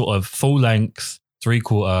shoot sort of full length,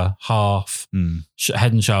 3/4, half,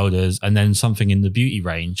 head and shoulders, and then something in the beauty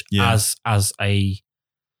range as an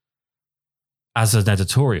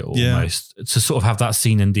editorial almost, to sort of have that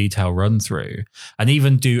scene in detail run through, and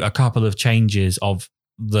even do a couple of changes of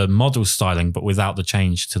the model styling, but without the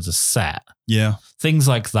change to the set. Yeah. Things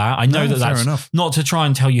like that. I know that's enough. Not to try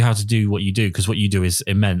and tell you how to do what you do, because what you do is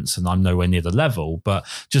immense and I'm nowhere near the level, but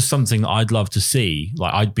just something that I'd love to see.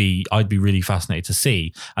 Like I'd be really fascinated to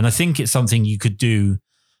see. And I think it's something you could do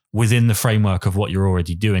within the framework of what you're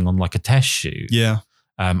already doing on like a test shoot. Yeah.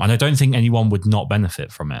 And I don't think anyone would not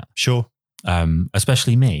benefit from it. Sure.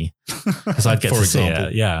 Especially me, because I'd get to see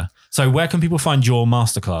it. Yeah. So where can people find your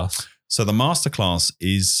masterclass? So the masterclass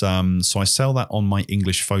is, so I sell that on my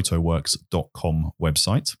EnglishPhotoworks.com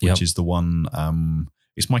website, which is the one,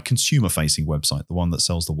 it's my consumer facing website, the one that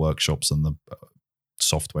sells the workshops and the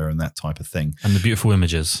software and that type of thing. And the beautiful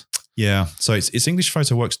images. Yeah. So it's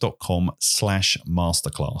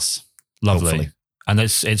EnglishPhotoworks.com/masterclass. Lovely. Hopefully. And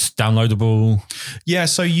it's downloadable. Yeah,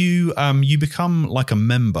 so you become like a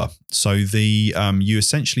member. So you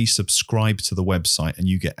essentially subscribe to the website and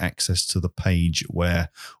you get access to the page where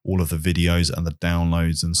all of the videos and the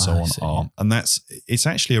downloads and so on are. And it's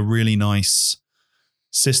actually a really nice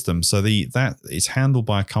system. So it's handled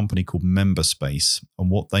by a company called MemberSpace,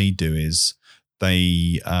 and what they do is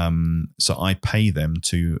so I pay them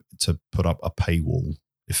to put up a paywall,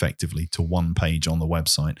 effectively, to one page on the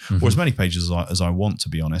website, or as many pages as I want, to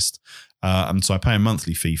be honest. So I pay a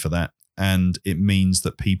monthly fee for that, and it means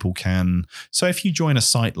that people can. So if you join a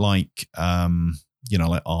site like,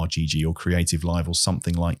 like RGG or Creative Live or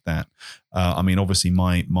something like that, I mean, obviously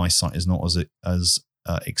my site is not as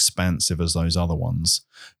expansive as those other ones,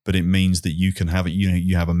 but it means that you can have it.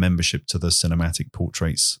 You have a membership to the cinematic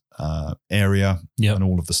portraits area, and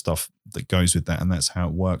all of the stuff that goes with that, and that's how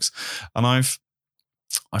it works. And I've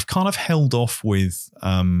kind of held off with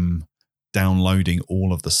downloading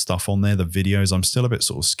all of the stuff on there, the videos. I'm still a bit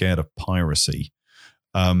sort of scared of piracy.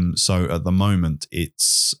 So at the moment,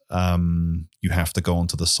 it's you have to go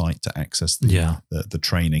onto the site to access the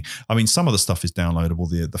training. I mean, some of the stuff is downloadable,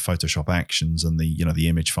 the Photoshop actions and the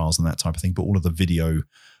image files and that type of thing, but all of the video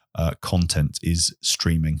content is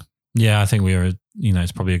streaming. Yeah, I think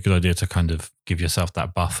it's probably a good idea to kind of give yourself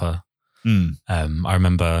that buffer. I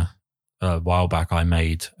remember a while back I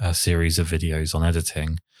made a series of videos on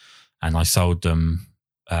editing, and I sold them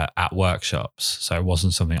at workshops. So it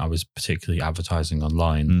wasn't something I was particularly advertising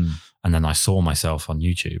online. And then I saw myself on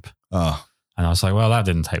YouTube. And I was like, well, that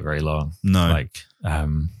didn't take very long. No. But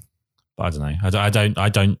I don't know. I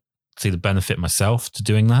don't see the benefit myself to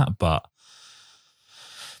doing that, but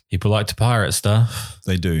people like to pirate stuff.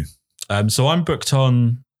 They do. So I'm booked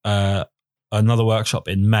on another workshop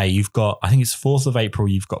in May. You've got, I think it's 4th of April,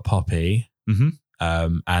 you've got Poppy.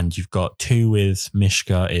 And you've got 2 with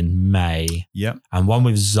Mishka in May. Yep. And 1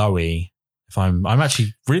 with Zoe. If I'm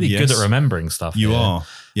actually really good at remembering stuff. You are.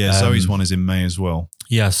 Yeah, Zoe's one is in May as well.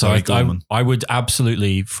 Yeah, so I would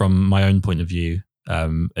absolutely, from my own point of view,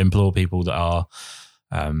 implore people that are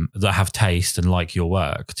that have taste and like your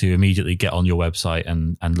work to immediately get on your website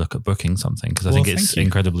and look at booking something, because I think it's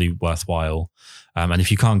incredibly worthwhile. And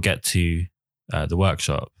if you can't get to the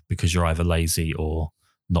workshop because you're either lazy or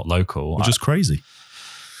not local, which is crazy.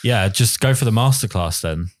 Yeah, just go for the masterclass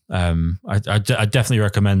then. I definitely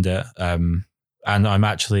recommend it. And I'm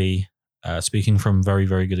actually speaking from very,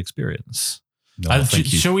 very good experience.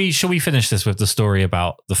 Shall we finish this with the story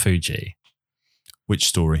about the Fuji? Which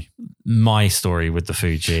story? My story with the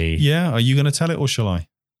Fuji. Yeah, are you going to tell it or shall I?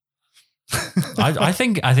 I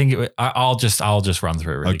think I'll just run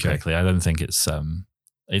through it really quickly. I don't think it's a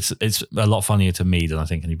lot funnier to me than I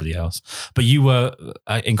think anybody else. But you were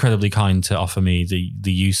incredibly kind to offer me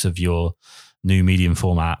the use of your new medium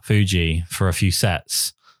format Fuji for a few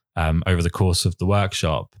sets over the course of the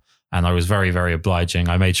workshop. And I was very, very obliging.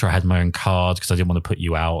 I made sure I had my own card because I didn't want to put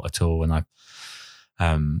you out at all. And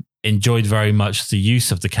I enjoyed very much the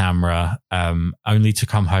use of the camera, only to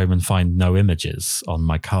come home and find no images on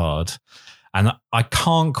my card. And I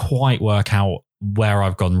can't quite work out where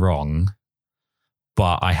I've gone wrong,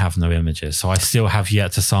 but I have no images. So I still have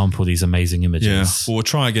yet to sample these amazing images. Yeah, well, we'll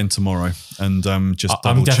try again tomorrow and just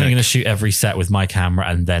double I'm definitely going to shoot every set with my camera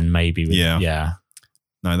and then maybe with, yeah.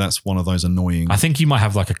 No, that's one of those annoying. I think you might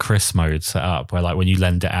have like a Kris mode set up where like when you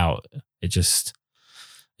lend it out, it just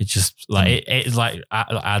like it like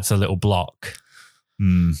adds a little block.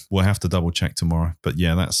 We'll have to double check tomorrow. But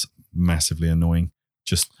yeah, that's massively annoying.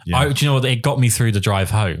 Do you know what? It got me through the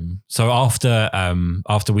drive home. So after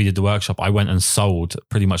we did the workshop, I went and sold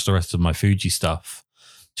pretty much the rest of my Fuji stuff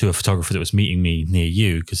to a photographer that was meeting me near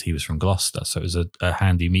you because he was from Gloucester. So it was a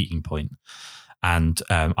handy meeting point. And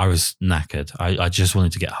I was knackered. I just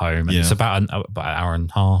wanted to get home. And it's about an hour and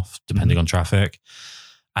a half, depending on traffic.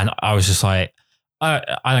 And I was just like, I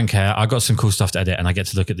don't care. I got some cool stuff to edit and I get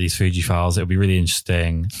to look at these Fuji files. It'll be really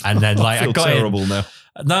interesting. And then like I got terrible now.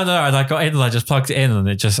 No. And I got in and I just plugged it in and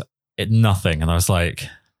it nothing. And I was like,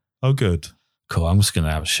 oh, good. Cool. I'm just going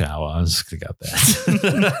to have a shower. I'm just going to go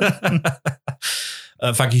to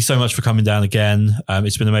bed. Thank you so much for coming down again.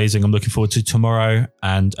 It's been amazing. I'm looking forward to tomorrow.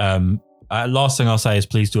 And last thing I'll say is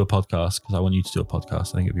please do a podcast because I want you to do a podcast.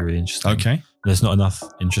 I think it'd be really interesting. Okay. There's not enough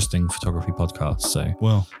interesting photography podcasts. So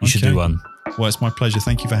you should do one. Well, it's my pleasure.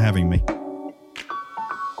 Thank you for having me.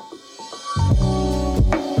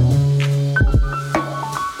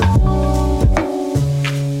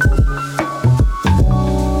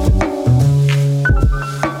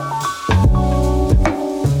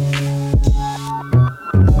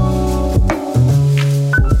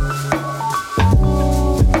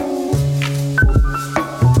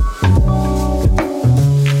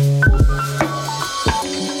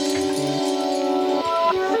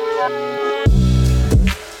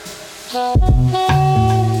 Bye.